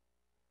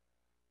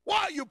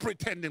 Why are you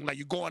pretending like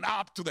you're going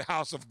up to the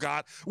house of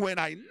God when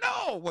I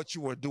know what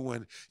you were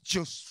doing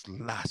just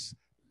last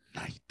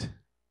night?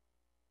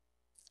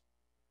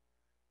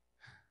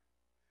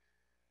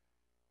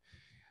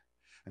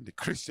 And the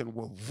Christian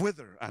will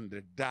wither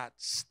under that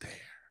stare.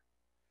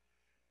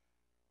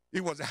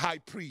 It was a high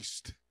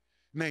priest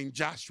named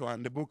Joshua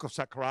in the book of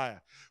Zechariah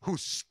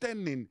who's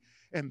standing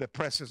in the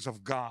presence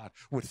of God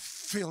with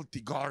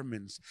filthy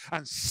garments,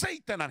 and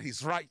Satan on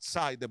his right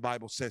side, the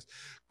Bible says,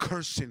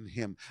 cursing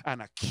him and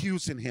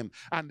accusing him.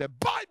 And the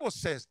Bible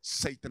says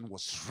Satan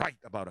was right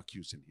about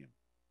accusing him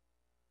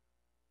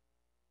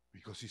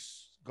because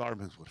his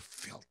garments were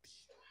filthy.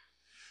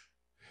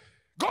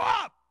 Go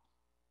up,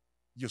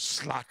 you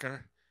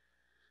slacker.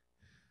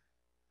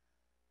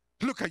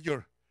 Look at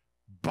your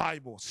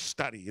Bible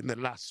study in the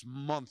last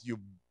month.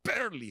 You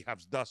barely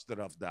have dusted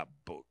off that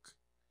book.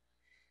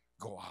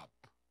 Go up,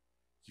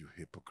 you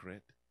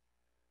hypocrite.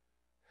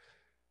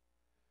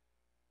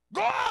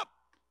 Go up,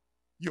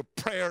 you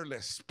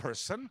prayerless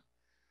person.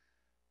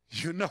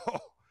 You know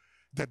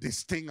that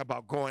this thing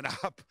about going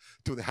up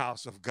to the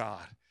house of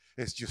God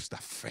is just a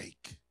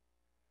fake.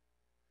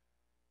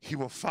 He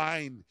will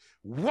find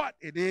what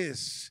it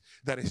is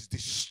that is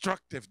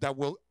destructive, that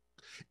will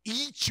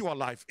eat you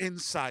alive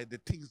inside,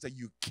 the things that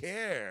you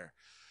care,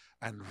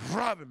 and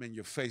rub them in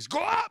your face. Go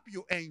up,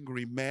 you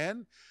angry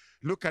man.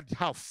 Look at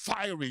how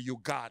fiery you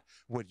got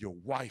with your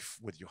wife,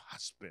 with your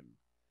husband.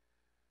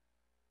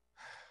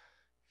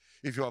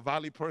 If you're a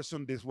valley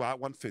person, this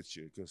one fits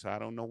you, because I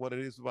don't know what it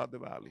is about the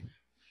valley.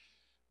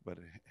 But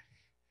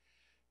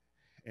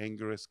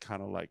anger is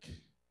kind of like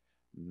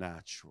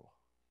natural.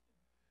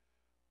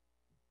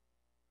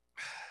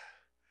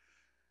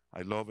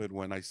 I love it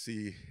when I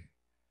see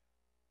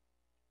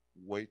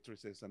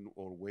waitresses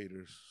or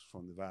waiters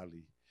from the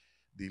valley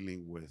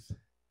dealing with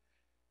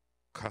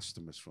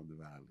customers from the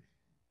valley.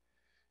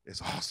 It's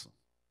awesome.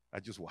 I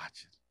just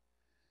watch it.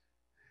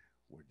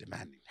 We're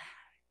demanding,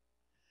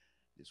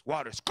 this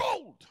water's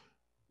cold.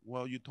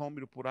 Well, you told me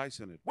to put ice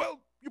in it.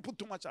 Well, you put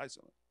too much ice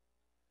in it.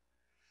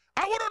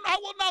 I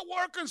will not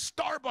work in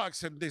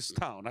Starbucks in this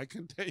town. I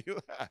can tell you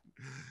that.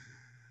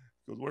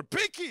 Because we're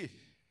picky.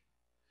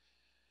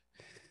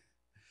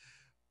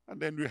 And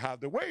then we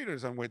have the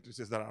waiters and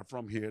waitresses that are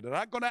from here that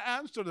are going to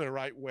answer the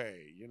right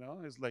way. You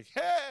know, it's like,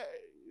 hey,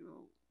 you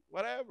know,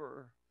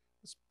 whatever.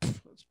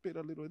 Let's spit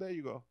a little. There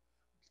you go.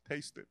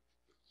 Taste it.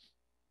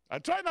 I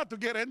try not to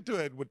get into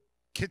it with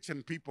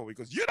kitchen people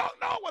because you don't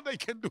know what they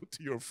can do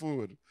to your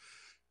food.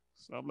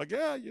 So I'm like,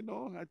 yeah, you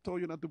know, I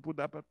told you not to put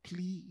that, but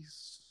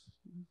please.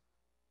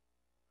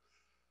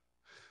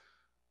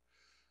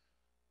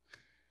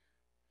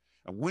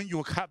 And when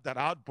you have that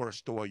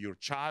outburst toward your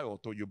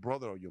child or your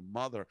brother or your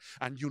mother,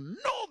 and you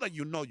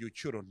know you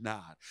should have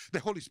not, the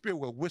Holy Spirit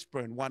will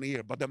whisper in one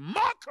ear, but the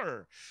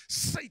mocker,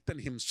 Satan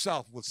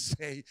himself, will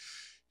say,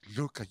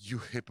 look at you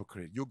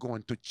hypocrite. You're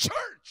going to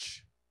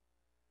church.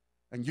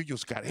 And you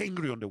just got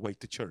angry on the way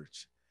to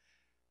church.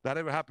 That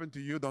ever happened to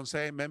you? Don't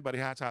say amen, but it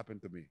has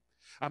happened to me.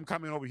 I'm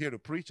coming over here to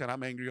preach and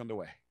I'm angry on the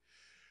way.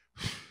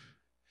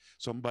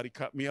 Somebody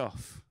cut me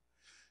off.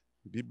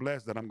 Be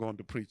blessed that I'm going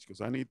to preach because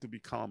I need to be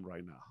calm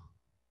right now.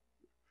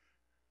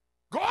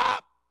 Go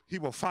up. He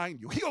will find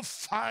you. He'll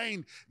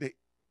find the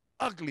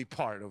ugly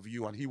part of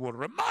you and he will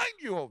remind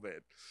you of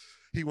it.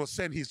 He will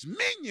send his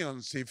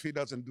minions. If he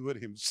doesn't do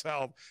it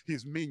himself,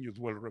 his minions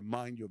will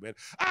remind you of it.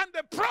 And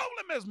the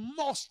problem is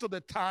most of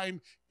the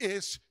time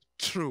is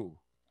true.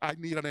 I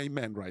need an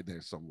amen right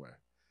there somewhere.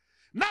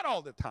 Not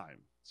all the time.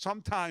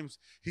 Sometimes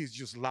he's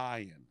just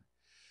lying.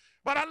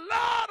 But a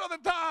lot of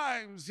the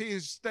times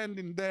he's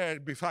standing there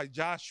beside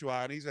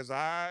Joshua and he says,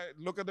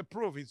 look at the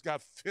proof. He's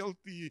got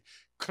filthy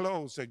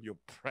clothes in your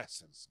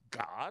presence.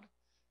 God,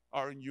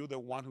 aren't you the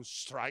one who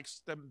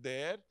strikes them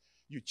dead?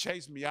 You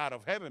chased me out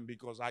of heaven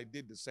because I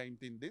did the same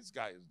thing this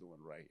guy is doing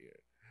right here.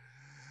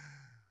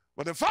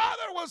 But the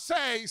Father will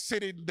say,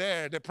 sitting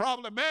there, the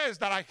problem is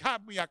that I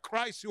have me a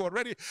Christ who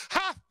already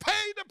hath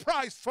paid the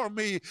price for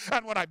me.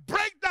 And when I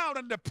break down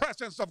in the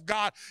presence of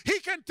God, he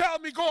can tell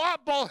me, go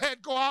up, bald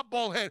head, go up,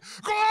 bald head.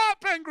 Go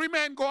up, angry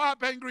man, go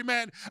up, angry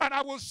man. And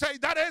I will say,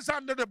 that is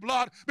under the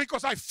blood,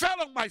 because I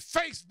fell on my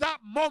face that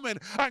moment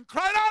and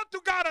cried out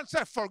to God and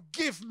said,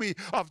 forgive me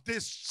of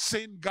this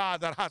sin,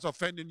 God, that has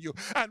offended you.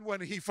 And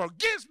when he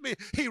forgives me,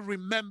 he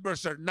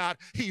remembers or not.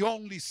 He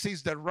only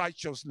sees the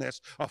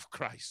righteousness of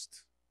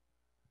Christ.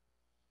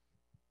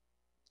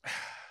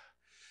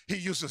 He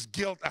uses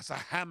guilt as a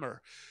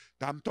hammer.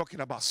 I'm talking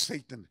about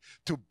Satan,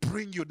 to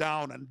bring you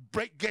down and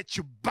get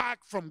you back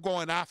from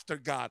going after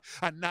God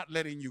and not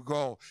letting you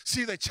go.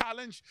 See the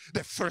challenge?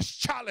 The first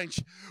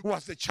challenge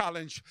was the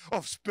challenge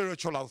of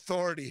spiritual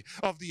authority,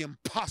 of the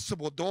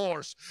impossible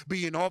doors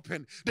being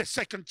open. The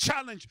second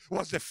challenge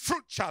was the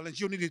fruit challenge.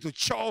 You needed to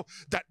show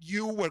that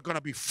you were going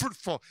to be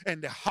fruitful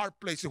in the hard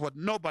places where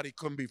nobody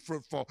can be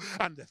fruitful.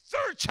 And the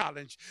third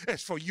challenge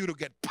is for you to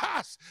get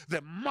past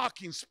the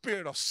mocking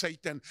spirit of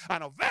Satan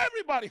and of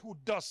everybody who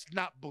does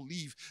not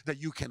believe that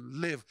you can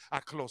live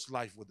a close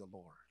life with the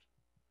Lord.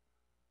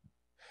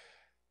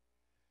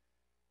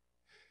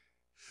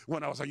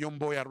 When I was a young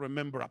boy, I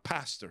remember a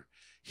pastor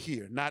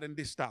here, not in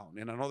this town,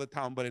 in another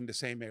town, but in the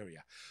same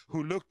area,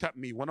 who looked at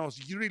me when I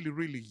was really,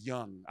 really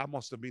young. I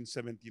must have been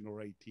 17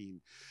 or 18.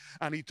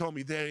 And he told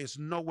me, there is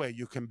no way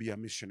you can be a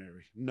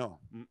missionary. No,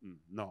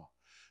 no.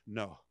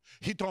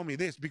 He told me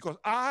this because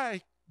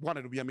I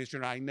wanted to be a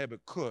missionary. I never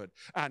could.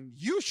 And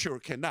you sure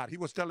cannot. He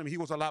was telling me he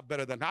was a lot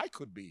better than I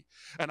could be.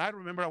 And I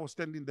remember I was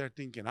standing there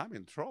thinking, I'm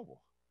in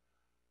trouble.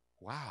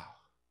 Wow.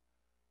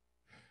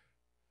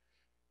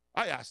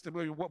 I asked him,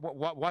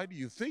 why do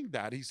you think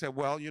that? He said,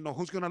 well,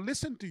 who's going to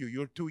listen to you?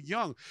 You're too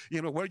young.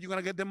 Where are you going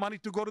to get the money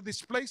to go to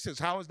these places?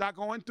 How is that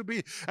going to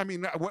be? I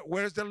mean,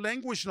 where's the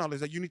language knowledge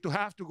that you need to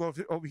have to go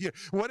over here?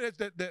 What is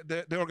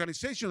the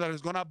organization that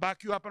is going to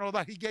back you up and all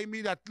that? He gave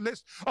me that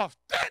list of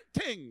 10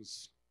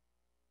 things.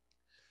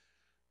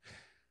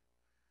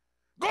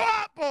 Go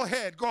up, oh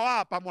head, go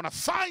up. I'm going to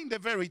find the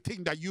very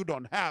thing that you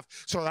don't have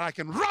so that I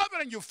can rub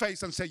it in your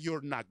face and say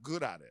you're not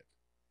good at it.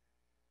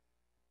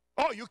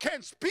 Oh, you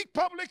can't speak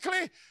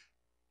publicly?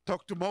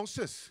 Talk to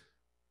Moses.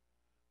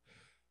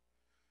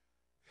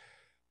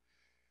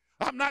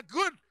 I'm not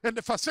good in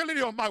the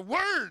facility of my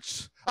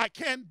words. I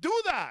can't do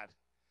that.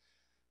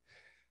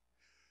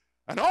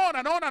 And on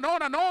and on and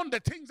on and on, the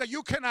things that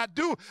you cannot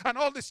do and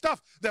all this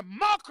stuff. The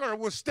mocker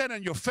will stand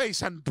in your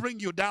face and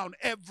bring you down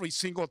every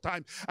single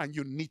time. And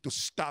you need to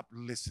stop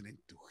listening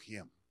to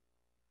him.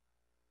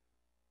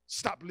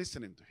 Stop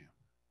listening to him.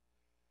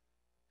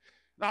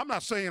 Now, I'm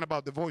not saying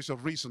about the voice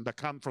of reason that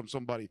comes from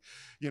somebody.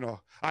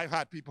 I've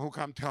had people who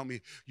come tell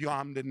me,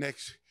 I'm the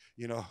next,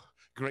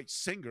 great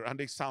singer, and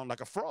they sound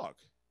like a frog.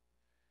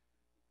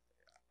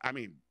 I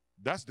mean,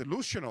 that's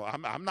delusional.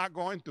 I'm not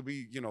going to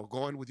be,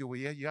 going with you. Well,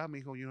 yeah,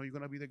 mijo, you're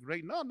going to be the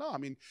great. No. I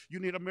mean, you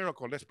need a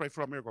miracle. Let's pray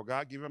for a miracle.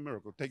 God, give a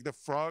miracle. Take the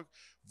frog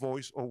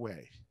voice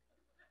away.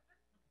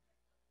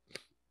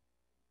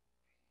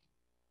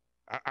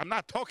 I'm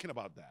not talking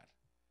about that.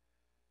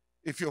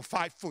 If you're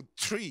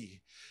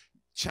 5'3",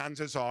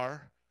 chances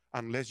are,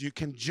 unless you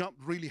can jump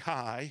really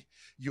high,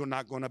 you're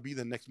not going to be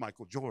the next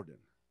Michael Jordan.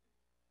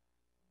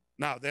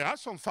 Now, there are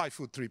some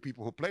 5'3"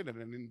 people who played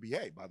in an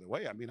NBA, by the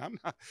way. I mean, I'm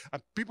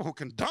people who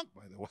can dunk,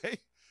 by the way.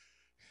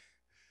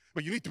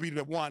 But you need to be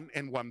the 1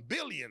 in 1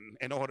 billion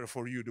in order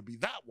for you to be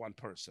that one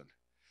person.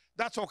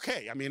 That's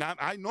okay. I mean,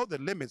 I know the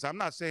limits. I'm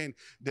not saying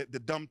the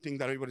dumb thing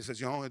that everybody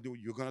says, you're going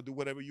to do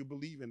whatever you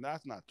believe in.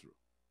 That's not true.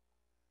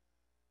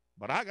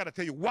 But I got to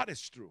tell you what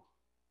is true.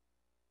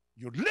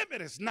 Your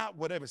limit is not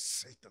whatever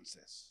Satan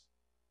says.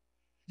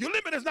 Your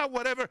limit is not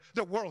whatever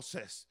the world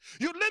says.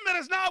 Your limit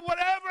is not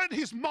whatever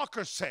his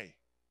mockers say.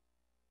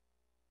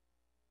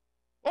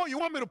 Oh, you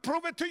want me to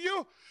prove it to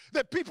you?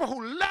 The people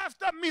who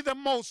laughed at me the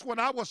most when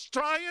I was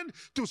trying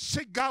to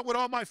seek God with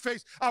all my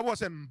faith, I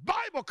was in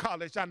Bible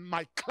college, and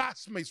my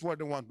classmates were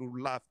the ones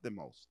who laughed the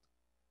most.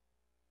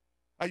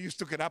 I used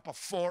to get up at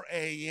 4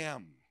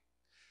 a.m.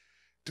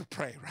 to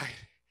pray,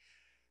 right?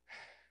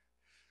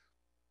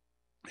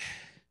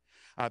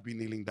 I'd be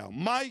kneeling down.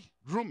 My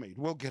roommate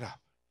will get up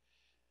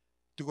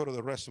to go to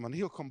the restroom, and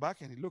he'll come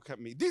back and he'll look at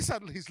me. This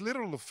had his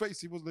little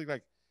face. He was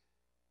like,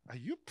 are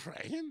you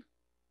praying?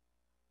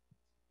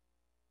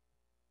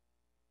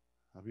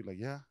 I'll be like,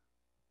 yeah.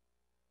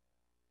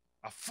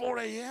 At 4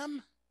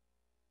 a.m.?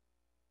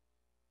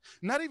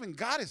 Not even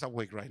God is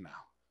awake right now.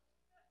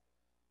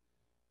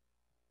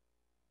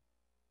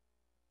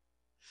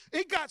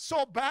 It got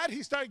so bad,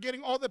 he started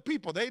getting all the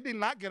people. They did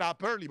not get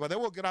up early, but they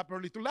will get up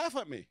early to laugh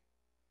at me.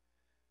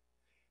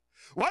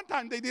 One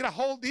time they did a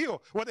whole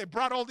deal where they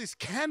brought all these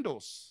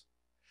candles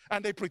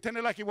and they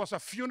pretended like it was a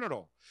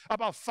funeral.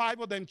 About 5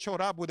 of them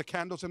showed up with the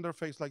candles in their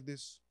face like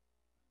this.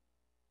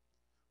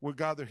 We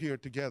gathered here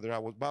together. I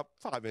was about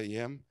 5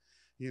 a.m.,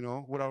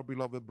 with our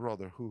beloved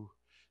brother who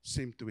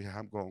seemed to be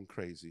going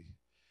crazy.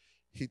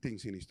 He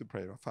thinks he needs to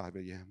pray at 5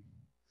 a.m.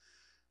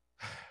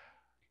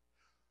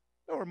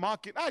 They were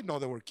mocking. I know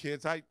they were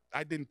kids. I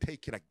didn't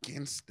take it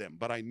against them,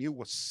 but I knew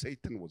what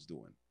Satan was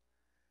doing.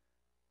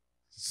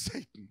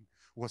 Satan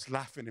was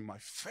laughing in my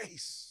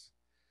face,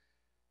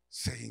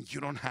 saying, you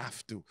don't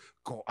have to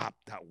go up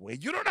that way.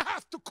 You don't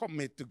have to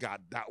commit to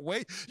God that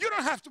way. You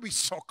don't have to be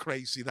so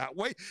crazy that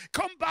way.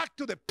 Come back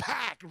to the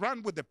pack.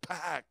 Run with the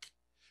pack.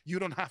 You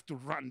don't have to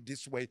run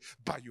this way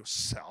by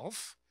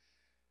yourself.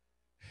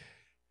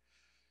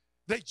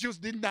 They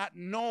just did not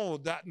know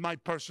that my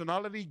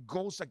personality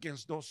goes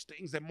against those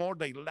things. The more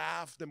they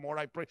laugh, the more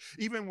I pray.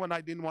 Even when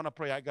I didn't want to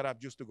pray, I got up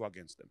just to go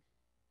against them.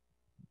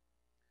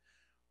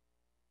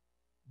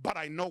 But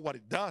I know what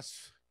it does.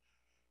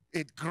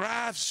 It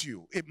grabs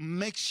you. It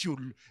makes you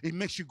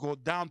go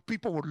down.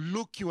 People will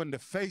look you in the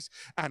face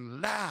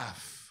and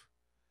laugh.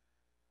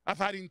 I've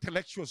had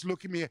intellectuals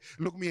look me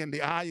in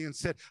the eye and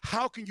said,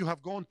 how can you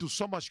have gone to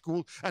so much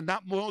school and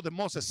not know the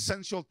most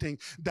essential thing,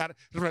 that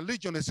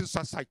religion is just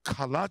a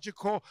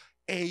psychological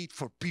aid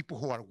for people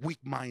who are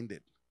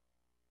weak-minded?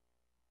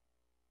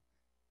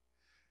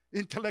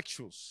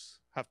 Intellectuals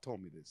have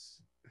told me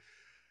this.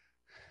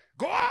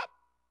 Go up,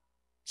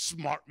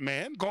 smart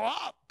man, go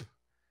up.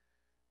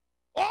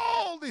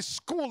 All this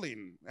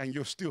schooling and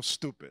you're still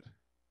stupid.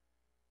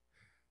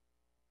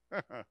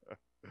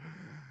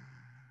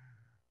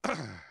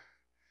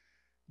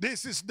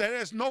 There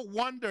is no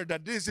wonder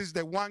that this is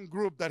the one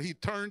group that he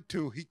turned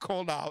to. He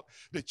called out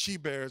the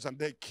she-bears and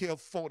they killed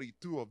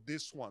 42 of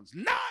these ones.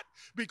 Not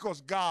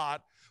because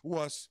God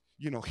was,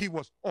 he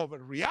was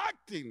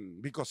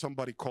overreacting because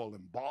somebody called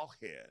him bald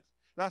head.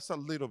 That's a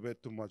little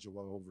bit too much of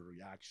an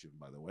overreaction,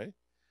 by the way.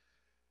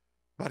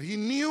 But he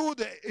knew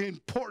the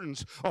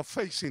importance of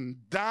facing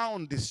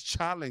down this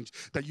challenge,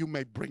 that you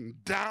may bring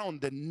down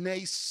the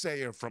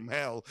naysayer from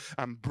hell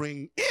and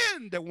bring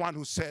in the one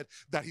who said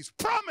that his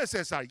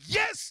promises are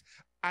yes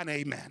and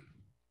amen.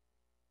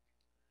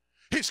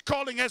 His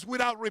calling is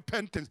without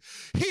repentance.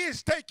 He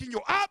is taking you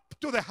up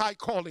to the high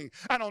calling.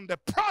 And on the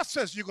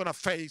process, you're going to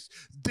face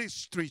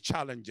these three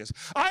challenges.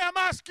 I am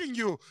asking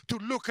you to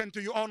look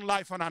into your own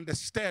life and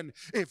understand,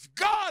 if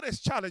God is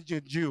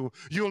challenging you,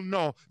 you'll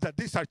know that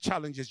these are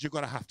challenges you're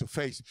going to have to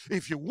face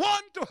if you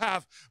want to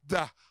have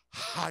the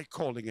high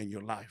calling in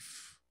your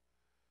life.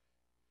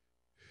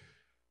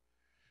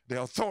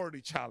 The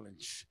authority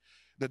challenge,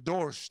 the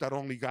doors that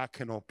only God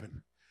can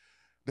open.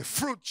 The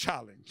fruit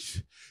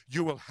challenge,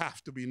 you will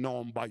have to be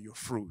known by your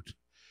fruit.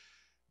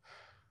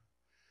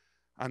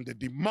 And the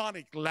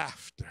demonic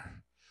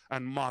laughter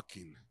and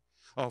mocking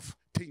of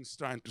things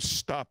trying to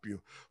stop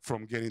you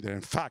from getting there.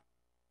 In fact,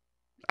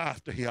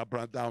 after he had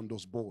brought down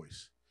those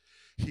boys,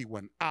 he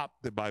went up,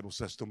 the Bible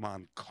says, to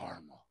Mount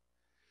Carmel.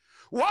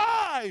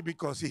 Why?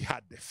 Because he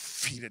had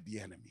defeated the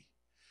enemy.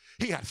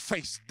 He had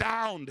faced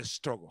down the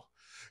struggle.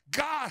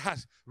 God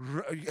has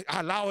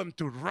allowed him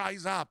to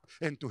rise up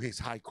into his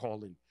high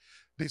calling.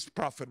 This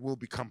prophet will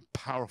become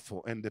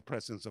powerful in the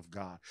presence of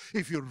God.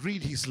 If you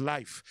read his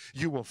life,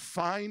 you will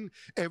find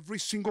every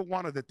single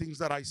one of the things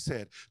that I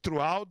said.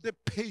 Throughout the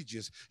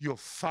pages, you'll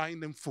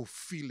find him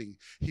fulfilling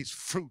his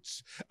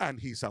fruits and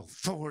his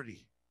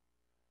authority.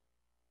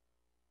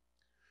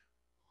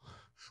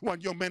 One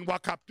young man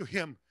walked up to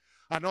him,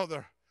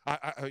 another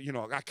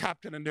a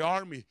captain in the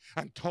army,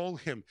 and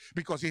told him,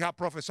 because he had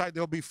prophesied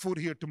there'll be food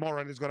here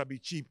tomorrow and it's going to be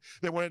cheap.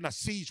 They were in a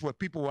siege where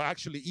people were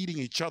actually eating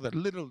each other,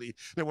 literally.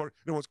 There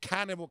was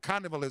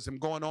cannibalism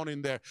going on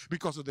in there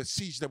because of the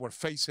siege they were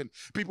facing.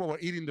 People were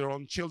eating their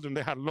own children.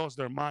 They had lost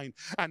their mind.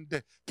 And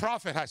the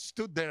prophet had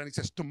stood there and he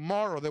says,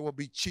 tomorrow there will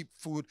be cheap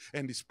food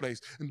in this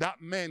place. And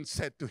that man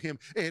said to him,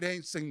 it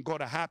ain't going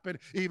to happen.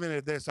 Even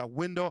if there's a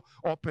window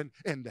open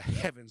in the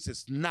heavens,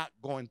 it's not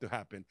going to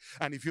happen.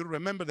 And if you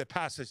remember the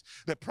passage,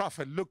 the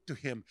prophet looked to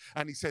him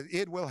and he said,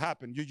 it will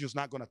happen. You're just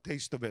not going to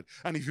taste of it.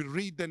 And if you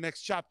read the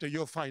next chapter,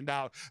 you'll find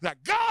out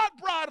that God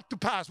brought to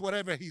pass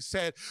whatever he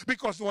said,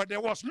 because where there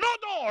was no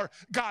door,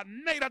 God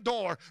made a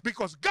door,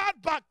 because God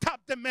backed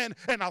up the men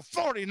in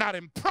authority, not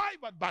in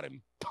private, but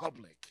in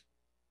public.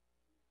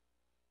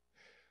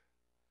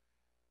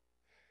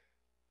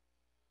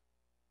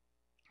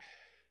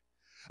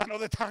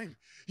 Another time,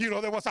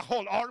 there was a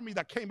whole army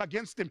that came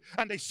against him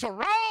and they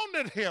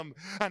surrounded him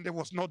and there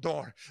was no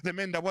door. The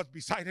man that was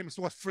beside him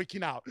was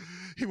freaking out.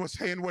 He was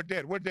saying, we're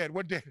dead, we're dead,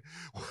 we're dead.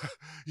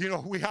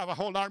 We have a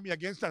whole army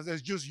against us.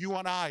 It's just you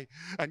and I,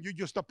 and you're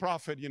just a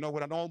prophet,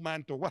 with an old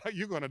mantle. What are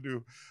you going to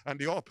do? And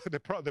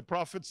the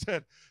prophet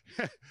said,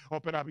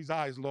 open up his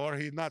eyes,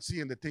 Lord. He's not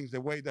seeing the things the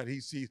way that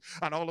he sees.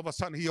 And all of a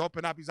sudden he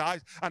opened up his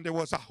eyes and there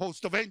was a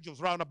host of angels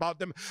round about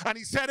them. And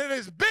he said, it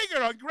is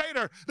bigger and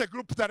greater, the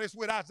group that is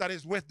with us, that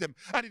is with them.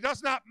 And it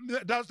does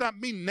not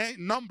mean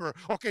number.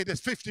 Okay, there's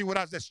 50 with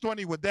us, there's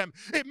 20 with them.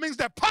 It means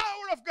the power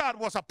of God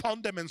was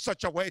upon them in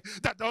such a way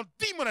that the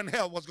demon in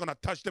hell was going to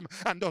touch them,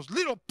 and those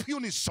little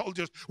puny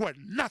soldiers were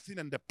nothing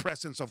in the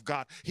presence of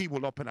God. He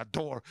will open a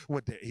door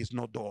where there is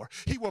no door.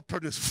 He will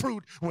produce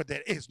fruit where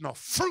there is no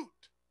fruit.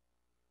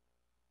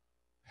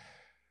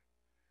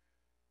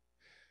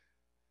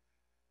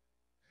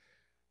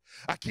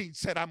 A king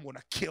said, I'm going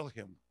to kill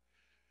him,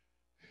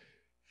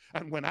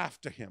 and went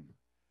after him.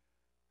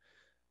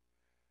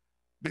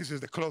 This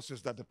is the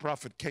closest that the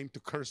prophet came to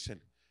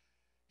cursing.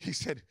 He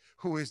said,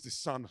 who is the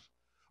son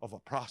of a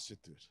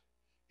prostitute?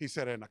 He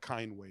said it in a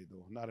kind way,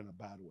 though, not in a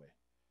bad way.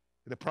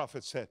 The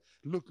prophet said,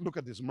 look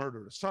at this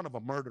murderer, son of a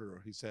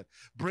murderer. He said,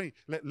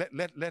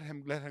 let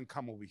him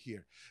come over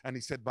here. And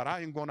he said, but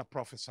I ain't going to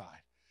prophesy.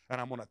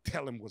 And I'm going to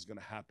tell him what's going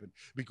to happen,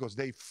 because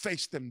they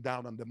faced him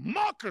down and the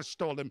mockers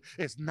told him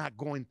it's not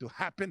going to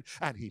happen.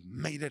 And he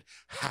made it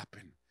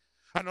happen.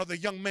 Another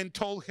young man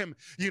told him,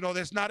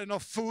 there's not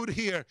enough food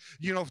here,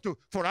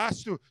 for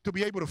us to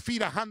be able to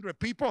feed 100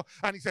 people.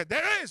 And he said,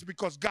 there is,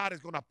 because God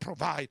is going to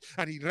provide.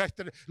 And he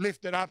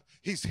lifted up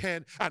his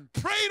hand and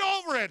prayed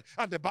over it.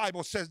 And the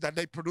Bible says that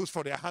they produced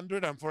for the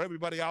 100 and for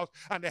everybody else.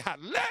 And they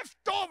had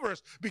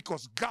leftovers,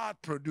 because God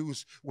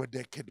produced where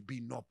there could be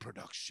no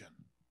production.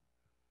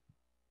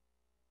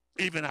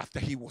 Even after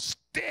he was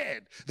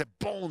dead, the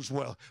bones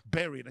were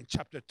buried in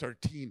chapter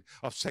 13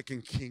 of 2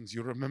 Kings.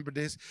 You remember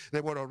this?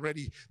 There were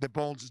already the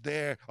bones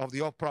there of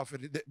the old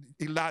prophet.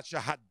 Elijah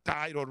had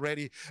died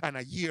already, and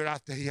a year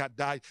after he had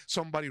died,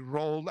 somebody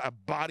rolled a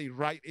body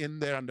right in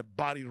there, and the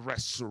body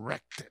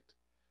resurrected.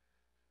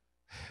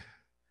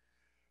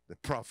 The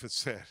prophet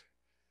said,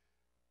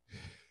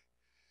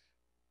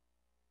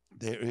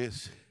 there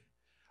is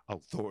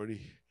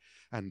authority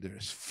and there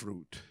is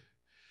fruit,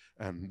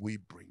 and we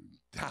bring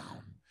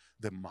down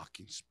the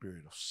mocking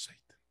spirit of Satan.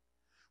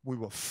 We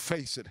will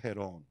face it head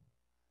on.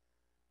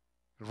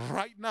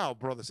 Right now,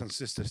 brothers and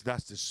sisters,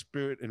 that's the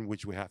spirit in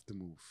which we have to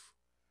move.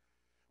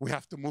 We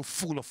have to move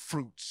full of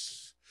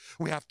fruits.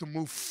 We have to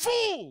move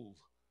full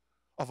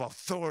of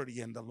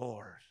authority in the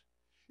Lord.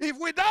 If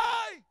we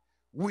die,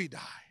 we die.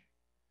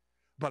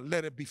 But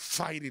let it be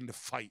fighting the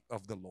fight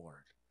of the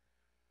Lord.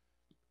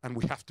 And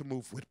we have to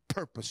move with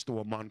purpose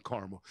toward Mount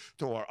Carmel,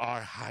 toward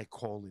our high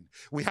calling.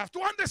 We have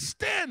to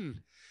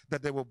understand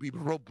that there will be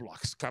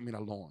roadblocks coming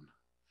along.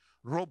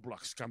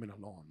 Roadblocks coming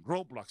along.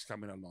 Roadblocks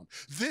coming along.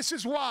 This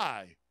is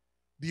why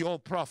the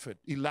old prophet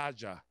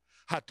Elijah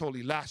had told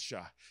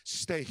Elisha,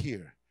 stay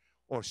here,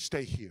 or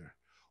stay here,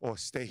 or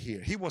stay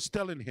here. He was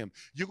telling him,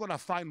 you're going to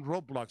find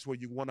roadblocks where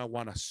you want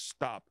to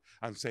stop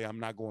and say, I'm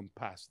not going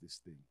past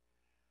this thing.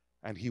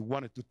 And he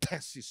wanted to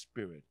test his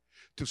spirit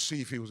to see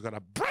if he was going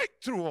to break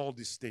through all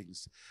these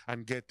things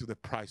and get to the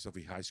price of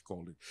a high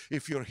calling.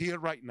 If you're here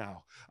right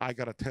now, I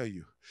got to tell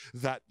you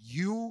that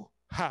you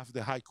have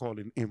the high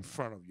calling in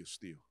front of you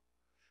still.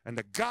 And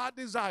that God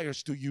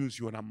desires to use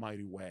you in a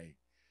mighty way.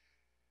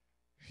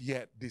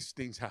 Yet these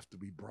things have to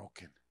be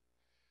broken.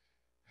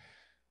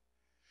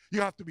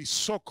 You have to be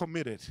so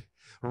committed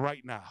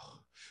right now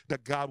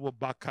that God will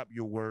back up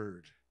your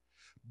word,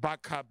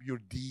 back up your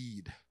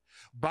deed,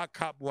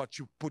 back up what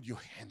you put your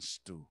hands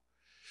to.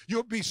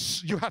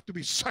 You have to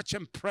be such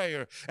in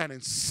prayer and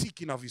in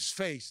seeking of his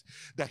face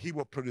that he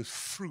will produce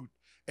fruit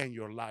in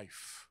your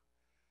life.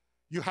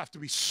 You have to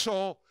be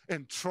so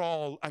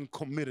enthralled and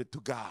committed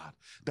to God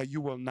that you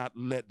will not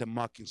let the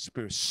mocking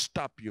spirit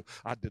stop you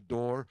at the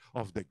door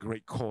of the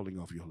great calling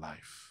of your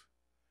life.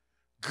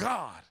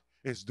 God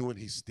is doing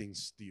his thing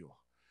still.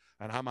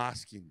 And I'm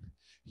asking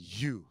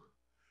you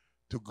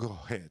to go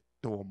ahead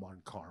to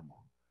Mount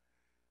Carmel.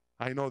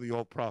 I know the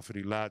old prophet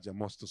Elijah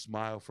must have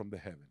smiled from the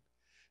heaven,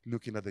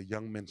 looking at the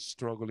young men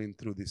struggling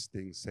through these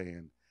things,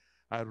 saying,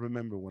 I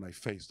remember when I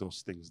faced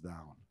those things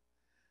down.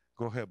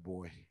 Go ahead,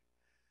 boy.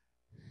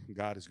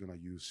 God is going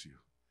to use you.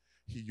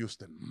 He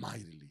used him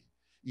mightily.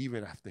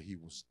 Even after he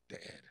was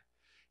dead,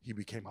 he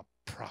became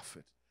a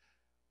prophet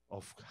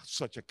of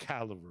such a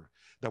caliber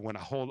that when a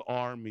whole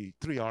army,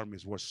 3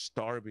 armies were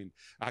starving,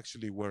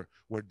 actually were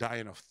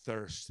dying of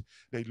thirst,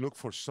 they looked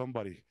for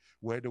somebody.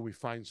 Where do we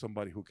find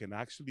somebody who can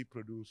actually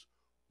produce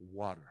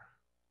water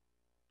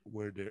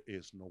where there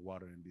is no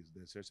water in this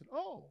desert? I said,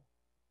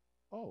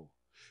 oh,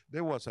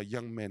 there was a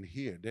young man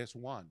here. There's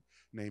one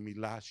named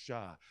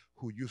Elisha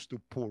who used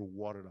to pour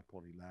water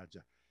upon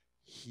Elijah.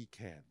 He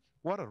can.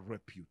 What a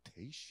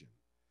reputation.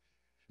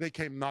 They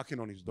came knocking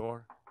on his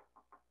door.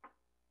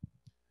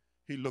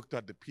 He looked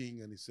at the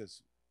king and he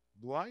says,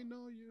 do I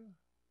know you?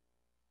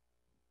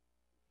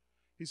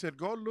 He said,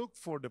 go look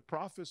for the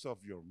prophets of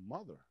your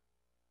mother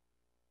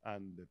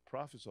and the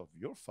prophets of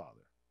your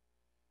father.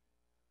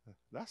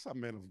 That's a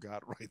man of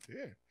God right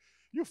there.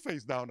 You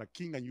face down a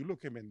king and you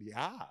look him in the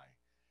eye.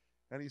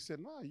 And he said,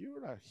 no,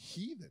 you're a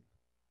heathen.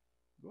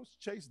 Go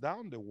chase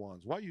down the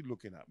ones. What are you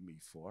looking at me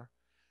for?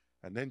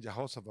 And then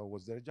Jehoshaphat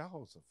was there.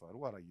 Jehoshaphat,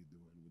 what are you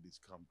doing with this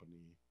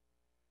company?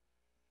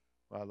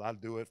 Well, I'll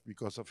do it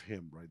because of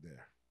him right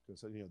there.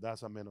 Because,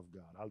 that's a man of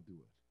God. I'll do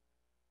it.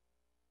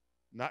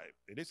 Now,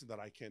 it isn't that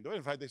I can't do it.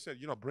 In fact, they said,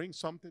 bring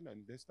something.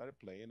 And they started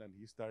playing and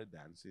he started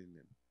dancing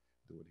and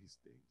doing his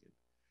thing. And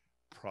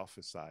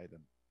prophesied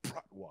and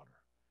brought water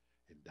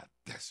in that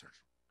desert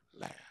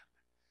land.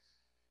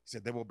 He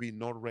said, there will be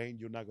no rain.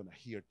 You're not going to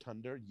hear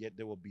thunder. Yet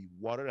there will be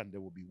water and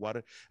there will be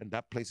water. And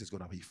that place is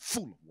going to be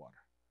full of water.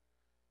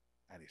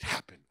 And it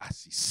happened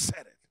as he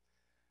said it.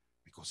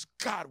 Because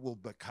God will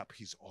back up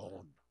his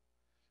own.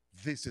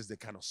 This is the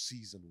kind of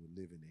season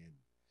we're living in.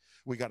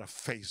 We got to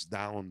face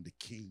down the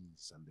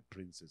kings and the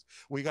princes.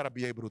 We got to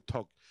be able to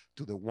talk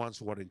to the ones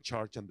who are in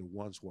charge and the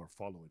ones who are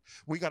following.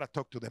 We got to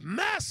talk to the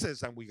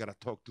masses, and we got to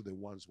talk to the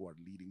ones who are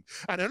leading.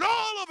 And in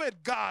all of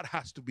it, God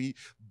has to be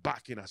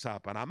backing us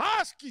up. And I'm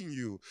asking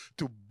you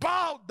to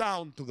bow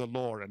down to the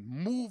Lord and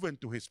move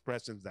into his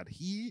presence, that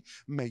he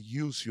may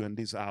use you in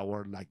this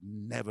hour like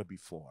never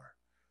before.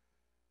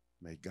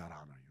 May God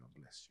honor you and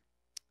bless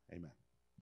you. Amen.